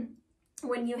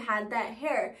when you had that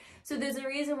hair. So there's a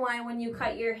reason why when you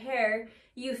cut your hair,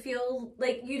 you feel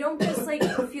like, you don't just like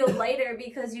feel lighter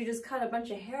because you just cut a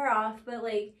bunch of hair off, but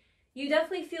like you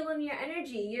definitely feel in your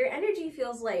energy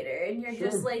feels lighter, and you're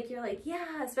just like, you're like,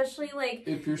 yeah, especially like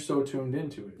if you're so tuned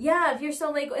into it. Yeah, if you're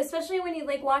so like, especially when you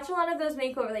like watch a lot of those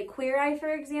makeover, like Queer Eye,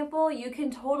 for example, you can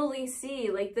totally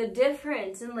see like the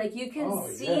difference, and like you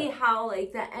can see how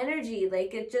like the energy,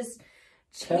 like it just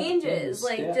changes,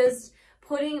 like just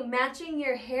matching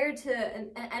your hair to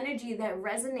an energy that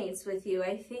resonates with you,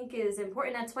 I think is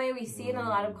important. That's why we see it in a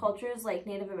lot of cultures, like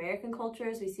Native American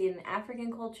cultures, we see it in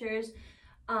African cultures.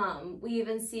 We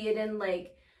even see it in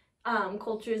like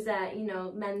cultures that, you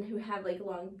know, men who have like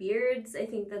long beards. I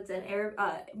think that's an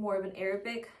more of an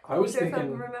Arabic culture, if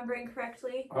I'm remembering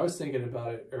correctly. I was thinking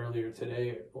about it earlier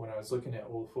today when I was looking at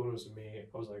old photos of me.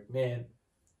 I was like, man,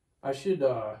 I should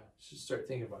start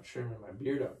thinking about trimming my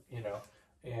beard up, you know.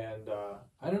 And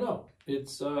I don't know.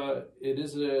 It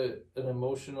is an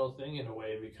emotional thing in a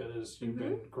way, because you've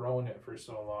been growing it for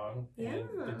so long, and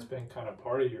it's been kind of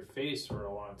part of your face for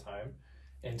a long time.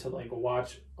 And to like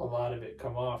watch a lot of it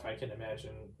come off, I can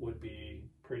imagine would be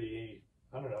pretty,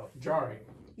 I don't know, jarring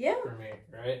for me,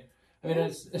 right? I mean,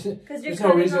 there's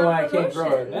no reason why I can't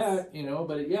grow it back, you know,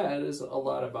 but yeah, it is a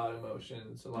lot about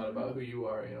emotions, a lot about who you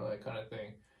are, you know, that kind of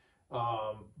thing.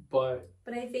 But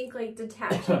I think like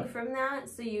detaching from that,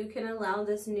 so you can allow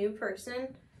this new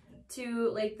person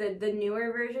to like the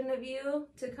newer version of you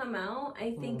to come out,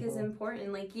 I think is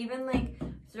important. Like even like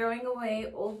throwing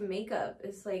away old makeup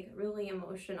is like really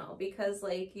emotional, because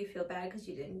like you feel bad because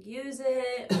you didn't use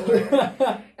it, or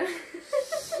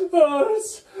oh,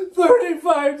 it's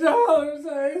 $35.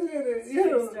 I did it.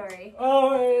 True story. Oh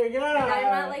my god! And I'm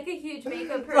not like a huge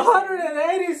makeup person.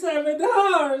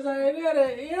 $187. I did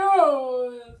it.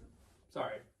 Yo.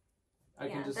 Sorry. I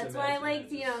can just that's why I like,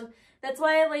 you know. That's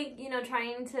why I like, you know,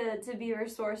 trying to be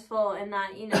resourceful, and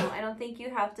that, you know, I don't think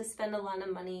you have to spend a lot of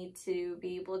money to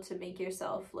be able to make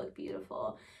yourself look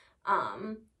beautiful.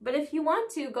 But if you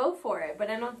want to, go for it. But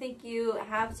I don't think you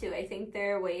have to. I think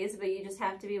there are ways, but you just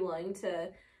have to be willing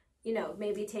to, you know,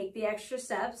 maybe take the extra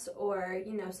steps, or,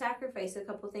 you know, sacrifice a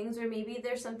couple things, or maybe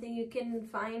there's something you can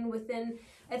find within.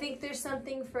 I think there's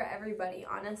something for everybody,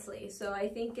 honestly. So I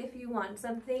think if you want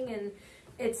something and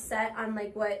it's set on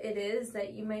like what it is,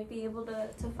 that you might be able to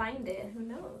find it. Who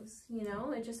knows? You know,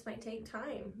 it just might take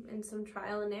time and some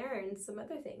trial and error and some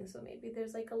other things. So maybe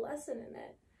there's like a lesson in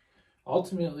it.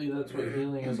 Ultimately, that's what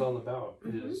healing is all about,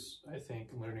 is I think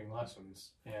learning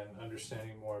lessons and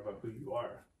understanding more about who you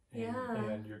are,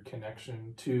 and your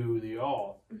connection to the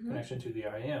all, connection to the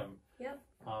I am. Yep.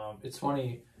 It's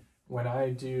funny when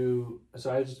I do,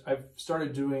 so I've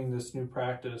started doing this new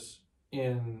practice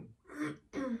in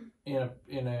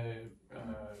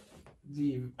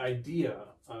the idea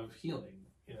of healing,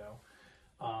 you know,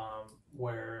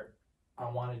 where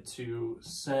I wanted to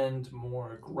send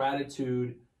more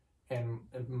gratitude and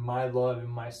my love and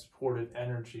my supportive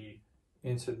energy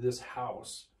into this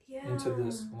house, into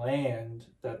this land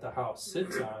that the house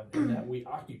sits on and that we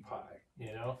occupy,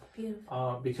 you know.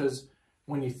 Beautiful. Because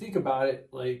when you think about it,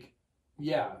 like,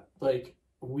 yeah, like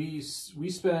we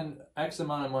spend X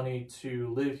amount of money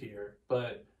to live here,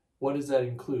 but what does that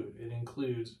include? It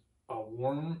includes a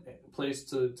warm place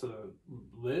to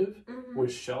live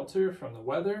with shelter from the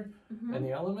weather and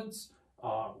the elements,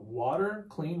 water,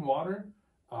 clean water,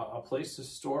 a place to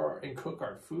store and cook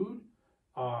our food,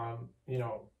 you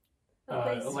know,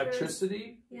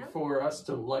 electricity for us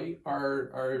to light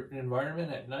our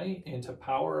environment at night and to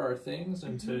power our things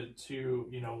and to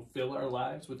you know, fill our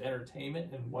lives with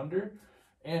entertainment and wonder.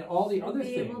 And all the other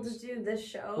things. Be able to do this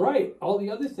show. Right. All the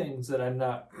other things that I'm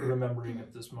not remembering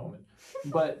at this moment.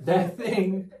 But that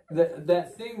thing,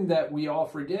 that thing that we all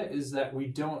forget is that we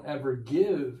don't ever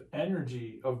give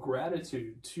energy of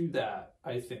gratitude to that,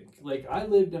 I think. Like, I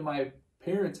lived in my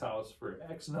parents' house for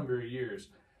X number of years,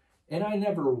 and I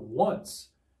never once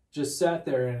just sat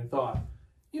there and thought,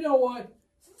 you know what?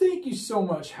 Thank you so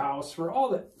much, house, for all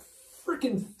the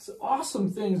freaking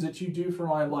awesome things that you do for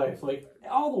my life, like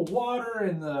all the water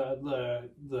and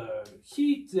the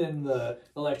heat and the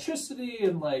electricity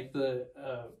and like the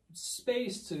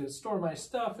space to store my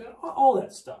stuff and all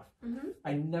that stuff.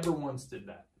 I never once did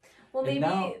that. Well,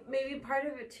 maybe part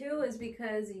of it too is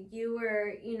because you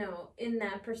were, you know, in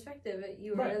that perspective,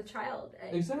 you were a child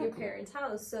at your parents'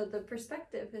 house, so the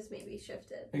perspective has maybe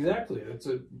shifted. Exactly. That's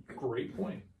a great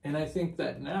point. And I think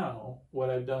that now what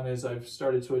I've done is I've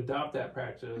started to adopt that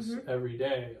practice every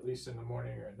day, at least in the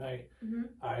morning or at night.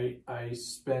 I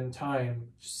spend time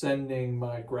sending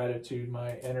my gratitude,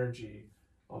 my energy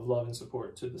of love and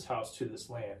support to this house, to this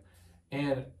land.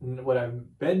 And what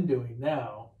I've been doing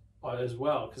now as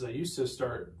well, because I used to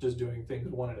start just doing things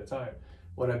one at a time.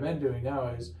 What I've been doing now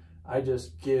is I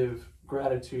just give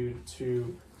gratitude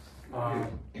to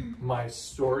my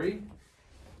story,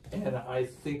 and I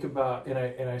think about,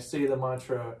 and I say the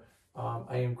mantra,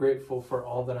 I am grateful for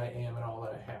all that I am and all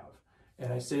that I have.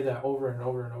 And I say that over and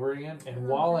over and over again. And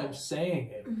while I'm saying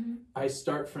it, I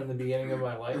start from the beginning of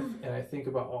my life, and I think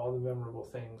about all the memorable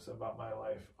things about my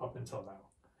life up until now.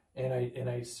 And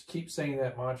I keep saying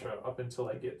that mantra up until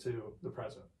I get to the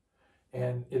present.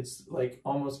 And it's like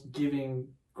almost giving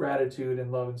gratitude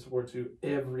and love and support to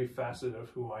every facet of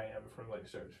who I am from like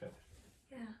start to finish.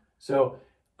 Yeah. So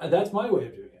that's my way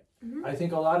of doing it. I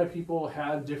think a lot of people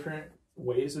have different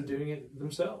ways of doing it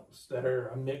themselves that are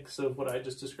a mix of what I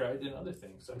just described and other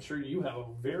things. I'm sure you have a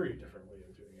very different way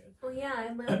of doing it. Well,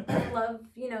 yeah, I love,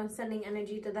 you know, sending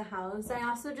energy to the house. I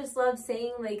also just love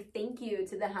saying like thank you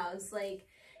to the house, like,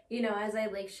 you know, as I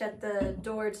like shut the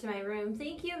door to my room,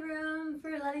 thank you room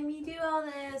for letting me do all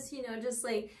this, you know, just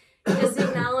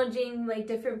acknowledging like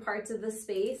different parts of the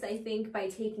space. I think by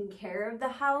taking care of the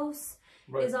house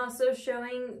is also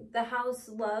showing the house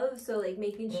love. So like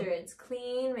making sure it's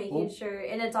clean, making sure,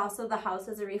 and it's also the house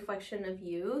as a reflection of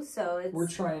you. So it's we're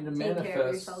trying to take care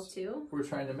of yourself too. We're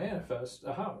trying to manifest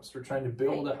a house. We're trying to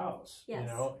build a house, you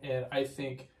know, and I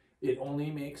think it only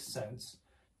makes sense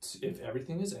if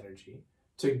everything is energy,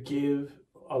 to give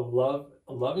a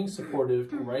loving, supportive,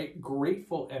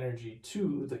 grateful energy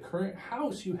to the current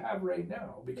house you have right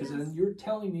now. Because then you're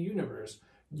telling the universe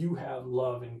you have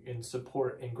love and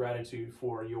support and gratitude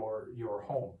for your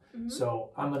home.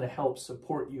 So I'm going to help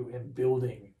support you in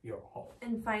building your home.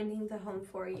 And finding the home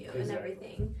for you and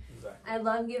everything. Exactly. I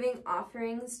love giving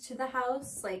offerings to the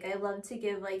house. Like I love to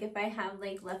give, like if I have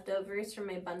like leftovers from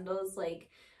my bundles,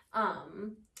 like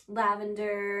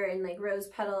lavender and like rose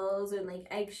petals and like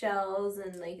eggshells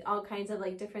and like all kinds of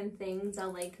like different things,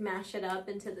 I'll like mash it up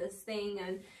into this thing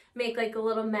and make like a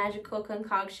little magical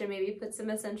concoction, maybe put some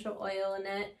essential oil in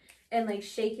it and like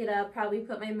shake it up, probably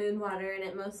put my moon water in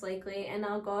it most likely, and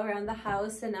I'll go around the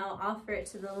house and I'll offer it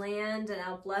to the land and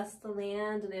I'll bless the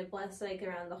land and I bless like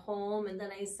around the home, and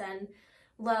then I send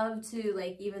love to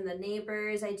like even the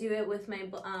neighbors. I do it with my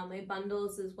my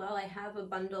bundles as well. I have a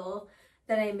bundle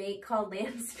that I make called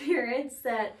Land Spirits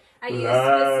that I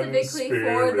use specifically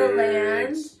for the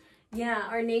land.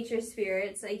 Yeah, or Nature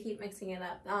Spirits. I keep mixing it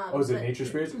up. Is it Nature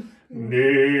Spirits?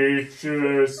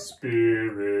 Nature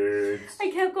Spirits. I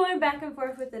kept going back and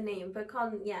forth with the name, but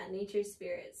called, Nature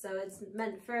Spirits. So it's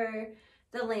meant for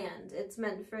the land. It's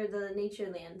meant for the nature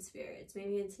land spirits.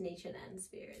 Maybe it's nature land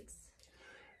spirits.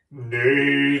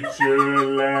 Nature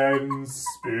land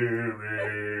spirits.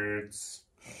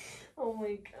 Oh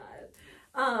my god.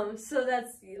 So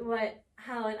that's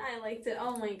how I liked it.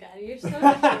 Oh my god, you're so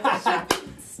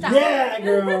cute. Stop. Yeah,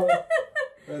 girl.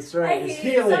 That's right. It's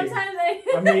healing. Sometimes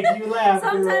I make you laugh.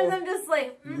 Sometimes girl. I'm just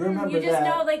like, you just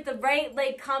know like the right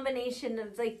like combination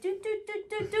of like do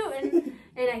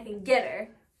and I can get her.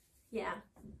 Yeah,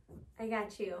 I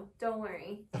got you. Don't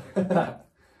worry.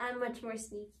 I'm much more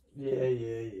sneaky.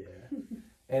 Yeah.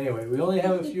 Anyway, we only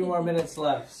have a few more minutes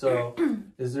left. So,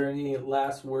 is there any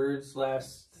last words,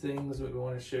 last things that we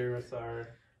want to share with our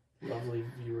lovely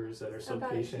viewers that are so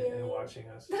patient in watching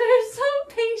us? That are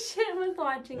so patient with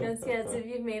watching us. Yes, if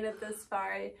you've made it this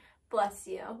far, bless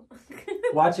you.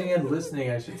 Watching and listening,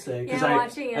 I should say, because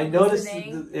I noticed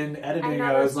in editing,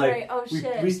 I was like,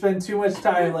 we spend too much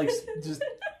time like just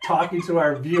talking to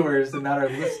our viewers and not our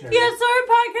listeners. Yeah, so our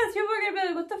podcast people are gonna be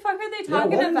like, what the fuck are they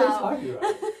talking about? What are they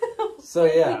talking about? So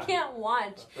yeah, we can't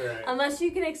watch unless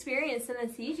you can experience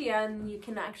synesthesia and you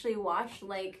can actually watch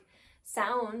like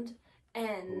sound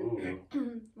and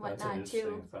whatnot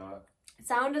too.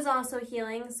 Sound is also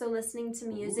healing, so listening to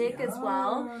music as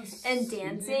well, and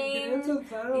dancing,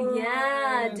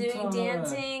 doing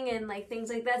dancing and like things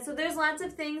like that. So there's lots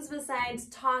of things besides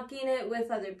talking it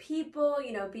with other people,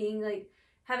 you know, being like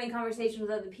having conversations with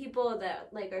other people that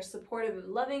like are supportive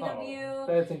and loving of you.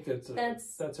 I think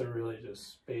that's a really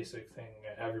just basic thing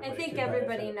everybody. I think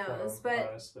everybody knows, but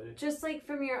honestly, just like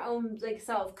from your own like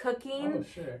self, cooking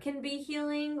can be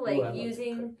healing, like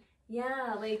using.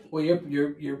 Yeah, like. Well,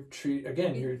 you're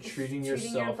treating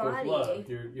yourself your with love.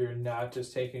 You're not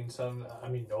just taking some. I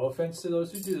mean, no offense to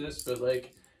those who do this, but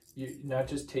like, you're not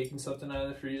just taking something out of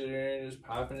the freezer and just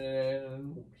popping it in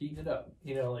and heating it up.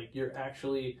 You know, like you're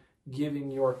actually giving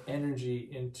your energy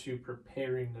into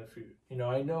preparing the food. You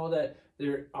know, I know that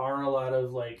there are a lot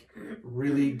of like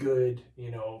really good,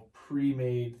 you know,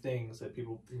 pre-made things that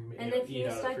people and if you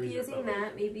stuck using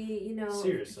that, maybe, you know,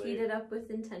 seriously, heat it up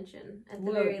with intention at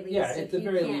the very least. Yeah, at the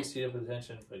very least, heat up with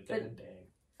intention. But god dang,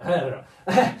 I don't know.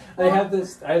 I have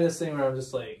this thing where I'm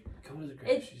just like, go to the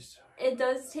grocery store. It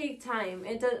does take time.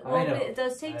 It does. Well, it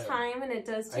does take time, and it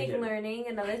does take learning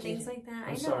and other things like that.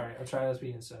 I'm sorry. I'm trying not to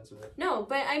be insensitive. No,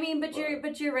 but I mean, but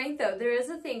you're right though. There is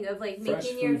a thing of like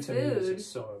making your food. To me is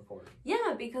so important.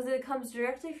 Yeah, because it comes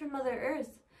directly from Mother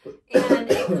Earth, and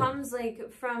it comes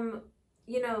like from,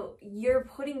 you know, you're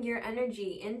putting your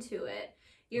energy into it.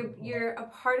 You're a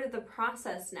part of the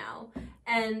process now,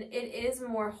 and it is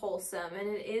more wholesome, and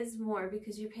it is more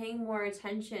because you're paying more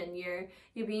attention. You're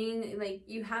being like,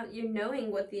 you're knowing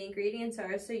what the ingredients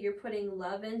are, so you're putting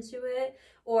love into it.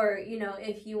 Or, you know,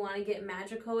 if you want to get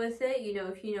magical with it, you know,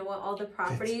 if you know what all the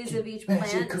properties of each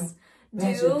plant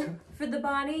do for the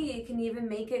body, you can even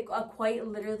make it a quite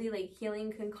literally like healing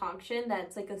concoction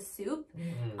that's like a soup,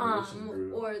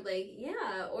 or like,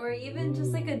 yeah, or even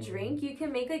just like a drink. You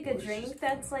can make like a drink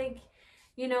that's like,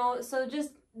 you know, so just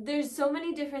there's so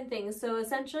many different things. So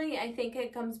essentially I think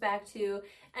it comes back to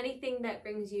anything that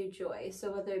brings you joy.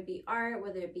 So whether it be art,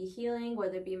 whether it be healing,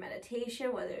 whether it be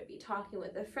meditation, whether it be talking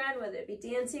with a friend, whether it be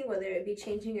dancing, whether it be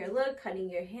changing your look, cutting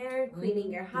your hair,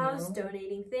 cleaning your house,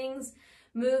 donating things,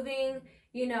 moving,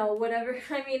 you know, whatever.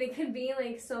 I mean, it could be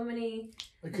like so many.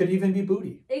 It could even be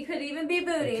booty. It could even be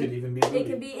booty. It could even be booty.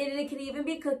 It could even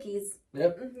be cookies.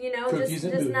 Yep. You know, cookies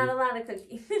just not a lot of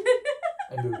cookies.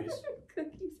 And boobies.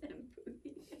 Cookies and booty.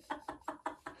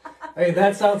 Hey,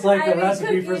 that sounds like a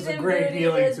recipe for some great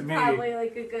healing to me. Probably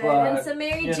like a good. And so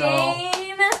Mary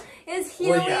Jane is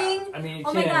healing. Well, yeah. I mean,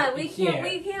 oh my God, we can't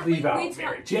leave out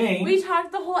Mary Jane. We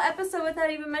talked the whole episode without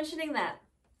even mentioning that.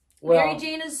 Well, Mary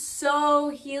Jane is so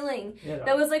healing. You know,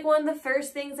 that was like one of the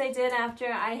first things I did after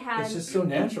I had it's just so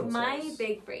natural my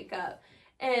big breakup.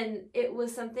 And it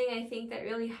was something I think that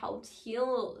really helped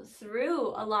heal through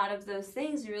a lot of those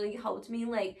things. It really helped me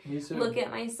like look at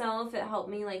myself. It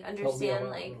helped me like understand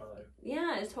like,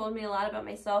 yeah, it told me a lot about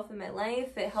myself and my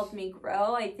life. It helped me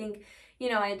grow. I think,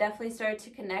 you know, I definitely started to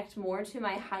connect more to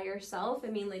my higher self. I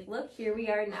mean, like, look, here we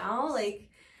are now, like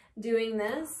doing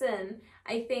this. And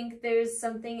I think there's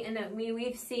something in it.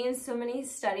 We've seen so many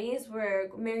studies where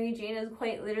Mary Jane is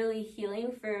quite literally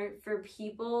healing for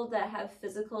people that have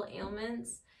physical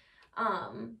ailments,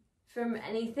 from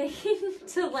anything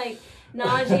to like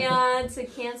nausea to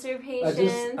cancer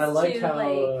patients.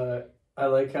 I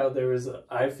like how there was,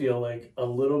 I feel like a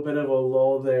little bit of a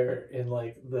lull there in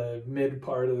like the mid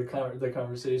part of the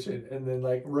conversation. And then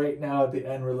like right now at the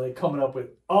end, we're like coming up with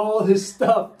all this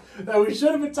stuff that we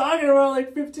should have been talking about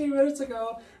like 15 minutes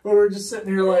ago. But we're just sitting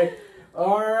here like,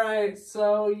 all right,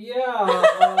 so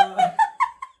yeah.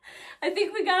 I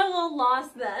think we got a little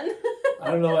lost then.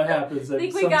 I don't know what happens. I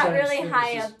think we got really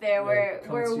high up there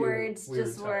where words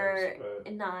just were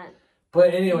not.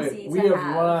 But anyway, we have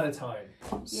run out of time.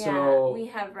 Yeah, so, we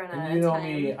have run out of time. And you know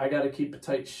me, I got to keep a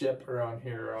tight ship around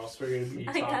here or else we're going to be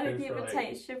talking for like 2 hours. I got to keep a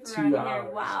tight ship around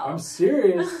here, wow. I'm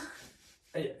serious.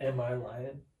 Am I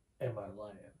lying? Am I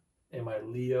lying? Am I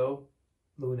Leo?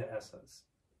 Luna Essence.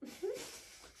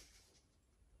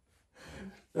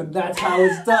 And that's how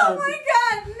it's done. Oh my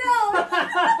God,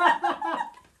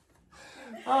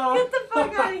 no! Get the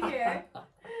fuck out of here.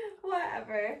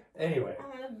 Whatever. Anyway.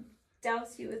 I'm going to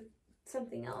douse you with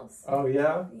something else. Oh,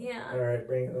 yeah? Yeah. All right,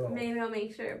 bring it on. Maybe I'll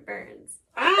make sure it burns.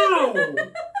 Ow!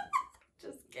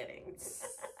 Just kidding.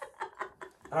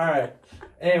 All right.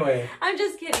 Anyway. I'm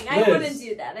just kidding. I wouldn't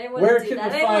do that. I wouldn't do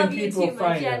that. I love you too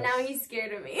much. Yeah, now he's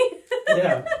scared of me.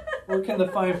 Yeah. Where can the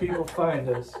fine people find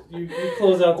us? You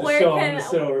close out the show. I'm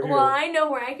just over here. Well, I know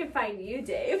where I can find you,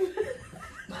 Dave.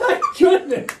 My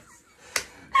goodness.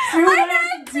 See what I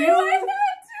gotta do?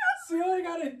 See what I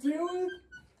gotta do with?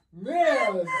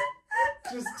 Man.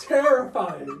 Just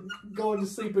terrifying. Going to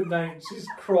sleep at night and she's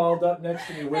crawled up next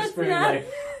to me whispering like,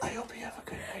 I hope you have a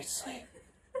good night's sleep.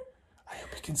 I hope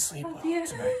you can sleep well tonight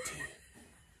too.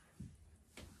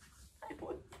 I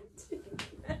wouldn't do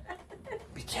that.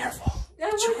 Be careful.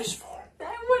 Choice for.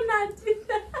 I would not do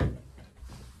that.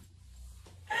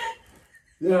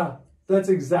 Yeah, that's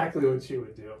exactly what you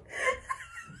would do.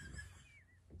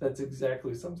 That's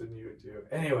exactly something you would do.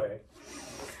 Anyway.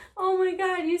 Oh my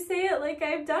God, you say it like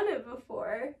I've done it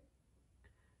before.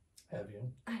 Have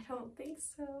you? I don't think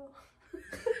so.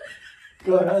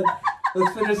 Go ahead.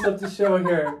 Let's finish up the show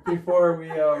here before we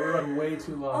run way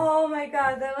too long. Oh my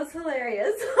god, that was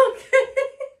hilarious. Okay.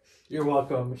 You're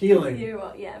welcome. Healing.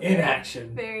 Yeah. In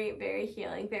action. Very, very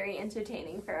healing, very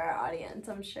entertaining for our audience,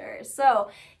 I'm sure. So,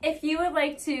 if you would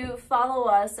like to follow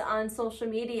us on social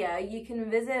media, you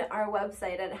can visit our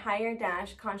website at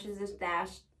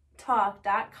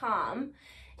higher-consciousness-talk.com.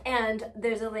 And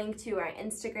there's a link to our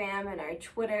Instagram and our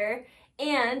Twitter.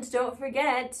 And don't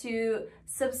forget to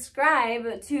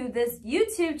subscribe to this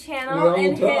YouTube channel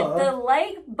and hit the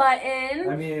like button.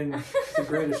 I mean, it's the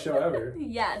greatest show ever.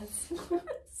 Yes.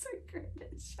 It's the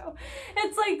greatest show.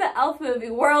 It's like the Elf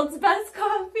movie, World's Best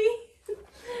Coffee.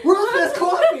 World's Best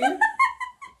Coffee?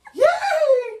 Yay!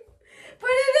 But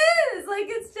it is! Like,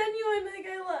 it's genuine. Like,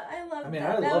 I love that.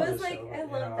 I that love was this like, show. I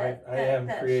love that. I am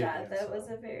that creating shot. it, That so. was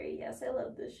a very, yes, I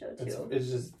love this show too. It's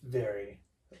just very,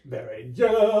 very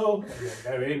you, and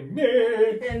very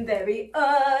me. And very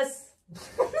us.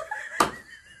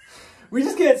 We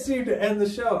just can't seem to end the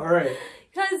show. All right.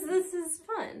 Because this is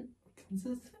fun.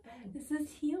 This is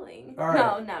healing. All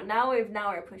right. No. Now we're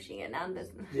pushing it. Now this.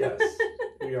 Yes,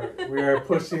 we are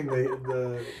pushing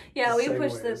the yeah, the we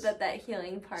pushed segues. that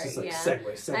healing part. Just like yeah.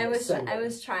 segue. I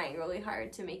was trying really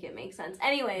hard to make it make sense.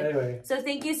 Anyway, so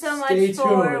thank you so much stay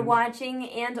for tuned. watching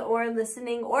and or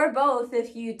listening or both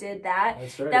if you did that.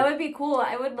 That's right. That would be cool.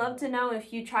 I would love to know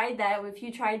if you tried that, if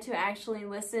you tried to actually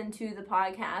listen to the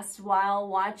podcast while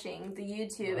watching the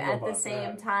YouTube at the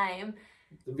same time.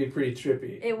 It'd be pretty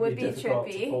trippy. It would be difficult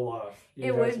trippy. to pull off.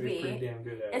 It would be pretty damn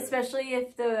good at especially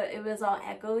if it was all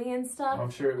echoey and stuff. I'm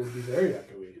sure it would be very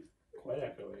echoey. Quite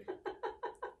echoey.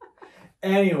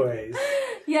 Anyways.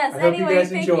 Yes, anyway,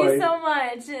 thank you so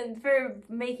much for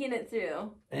making it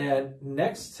through. And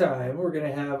next time we're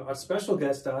going to have a special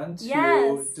guest on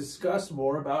to discuss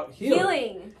more about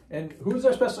healing. And who's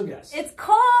our special guest? It's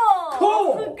Cole!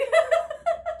 Cole!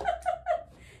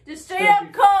 Just straight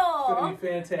up Cole! It's going to be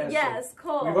fantastic. Yes,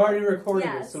 Cole. We've already recorded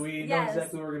it, so we know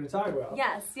exactly what we're going to talk about.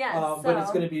 Yes. But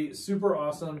it's going to be super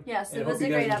awesome. Yes, it was a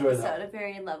great episode. A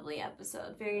very lovely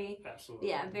episode. Absolutely.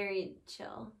 Yeah, very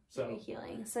chill. So. Very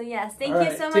healing. So yes, thank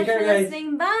you so Take much care, for guys.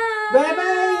 listening. Bye!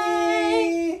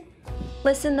 Bye-bye!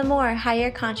 Listen to more Higher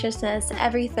Consciousness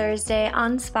every Thursday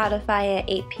on Spotify at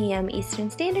 8 p.m. Eastern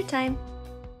Standard Time.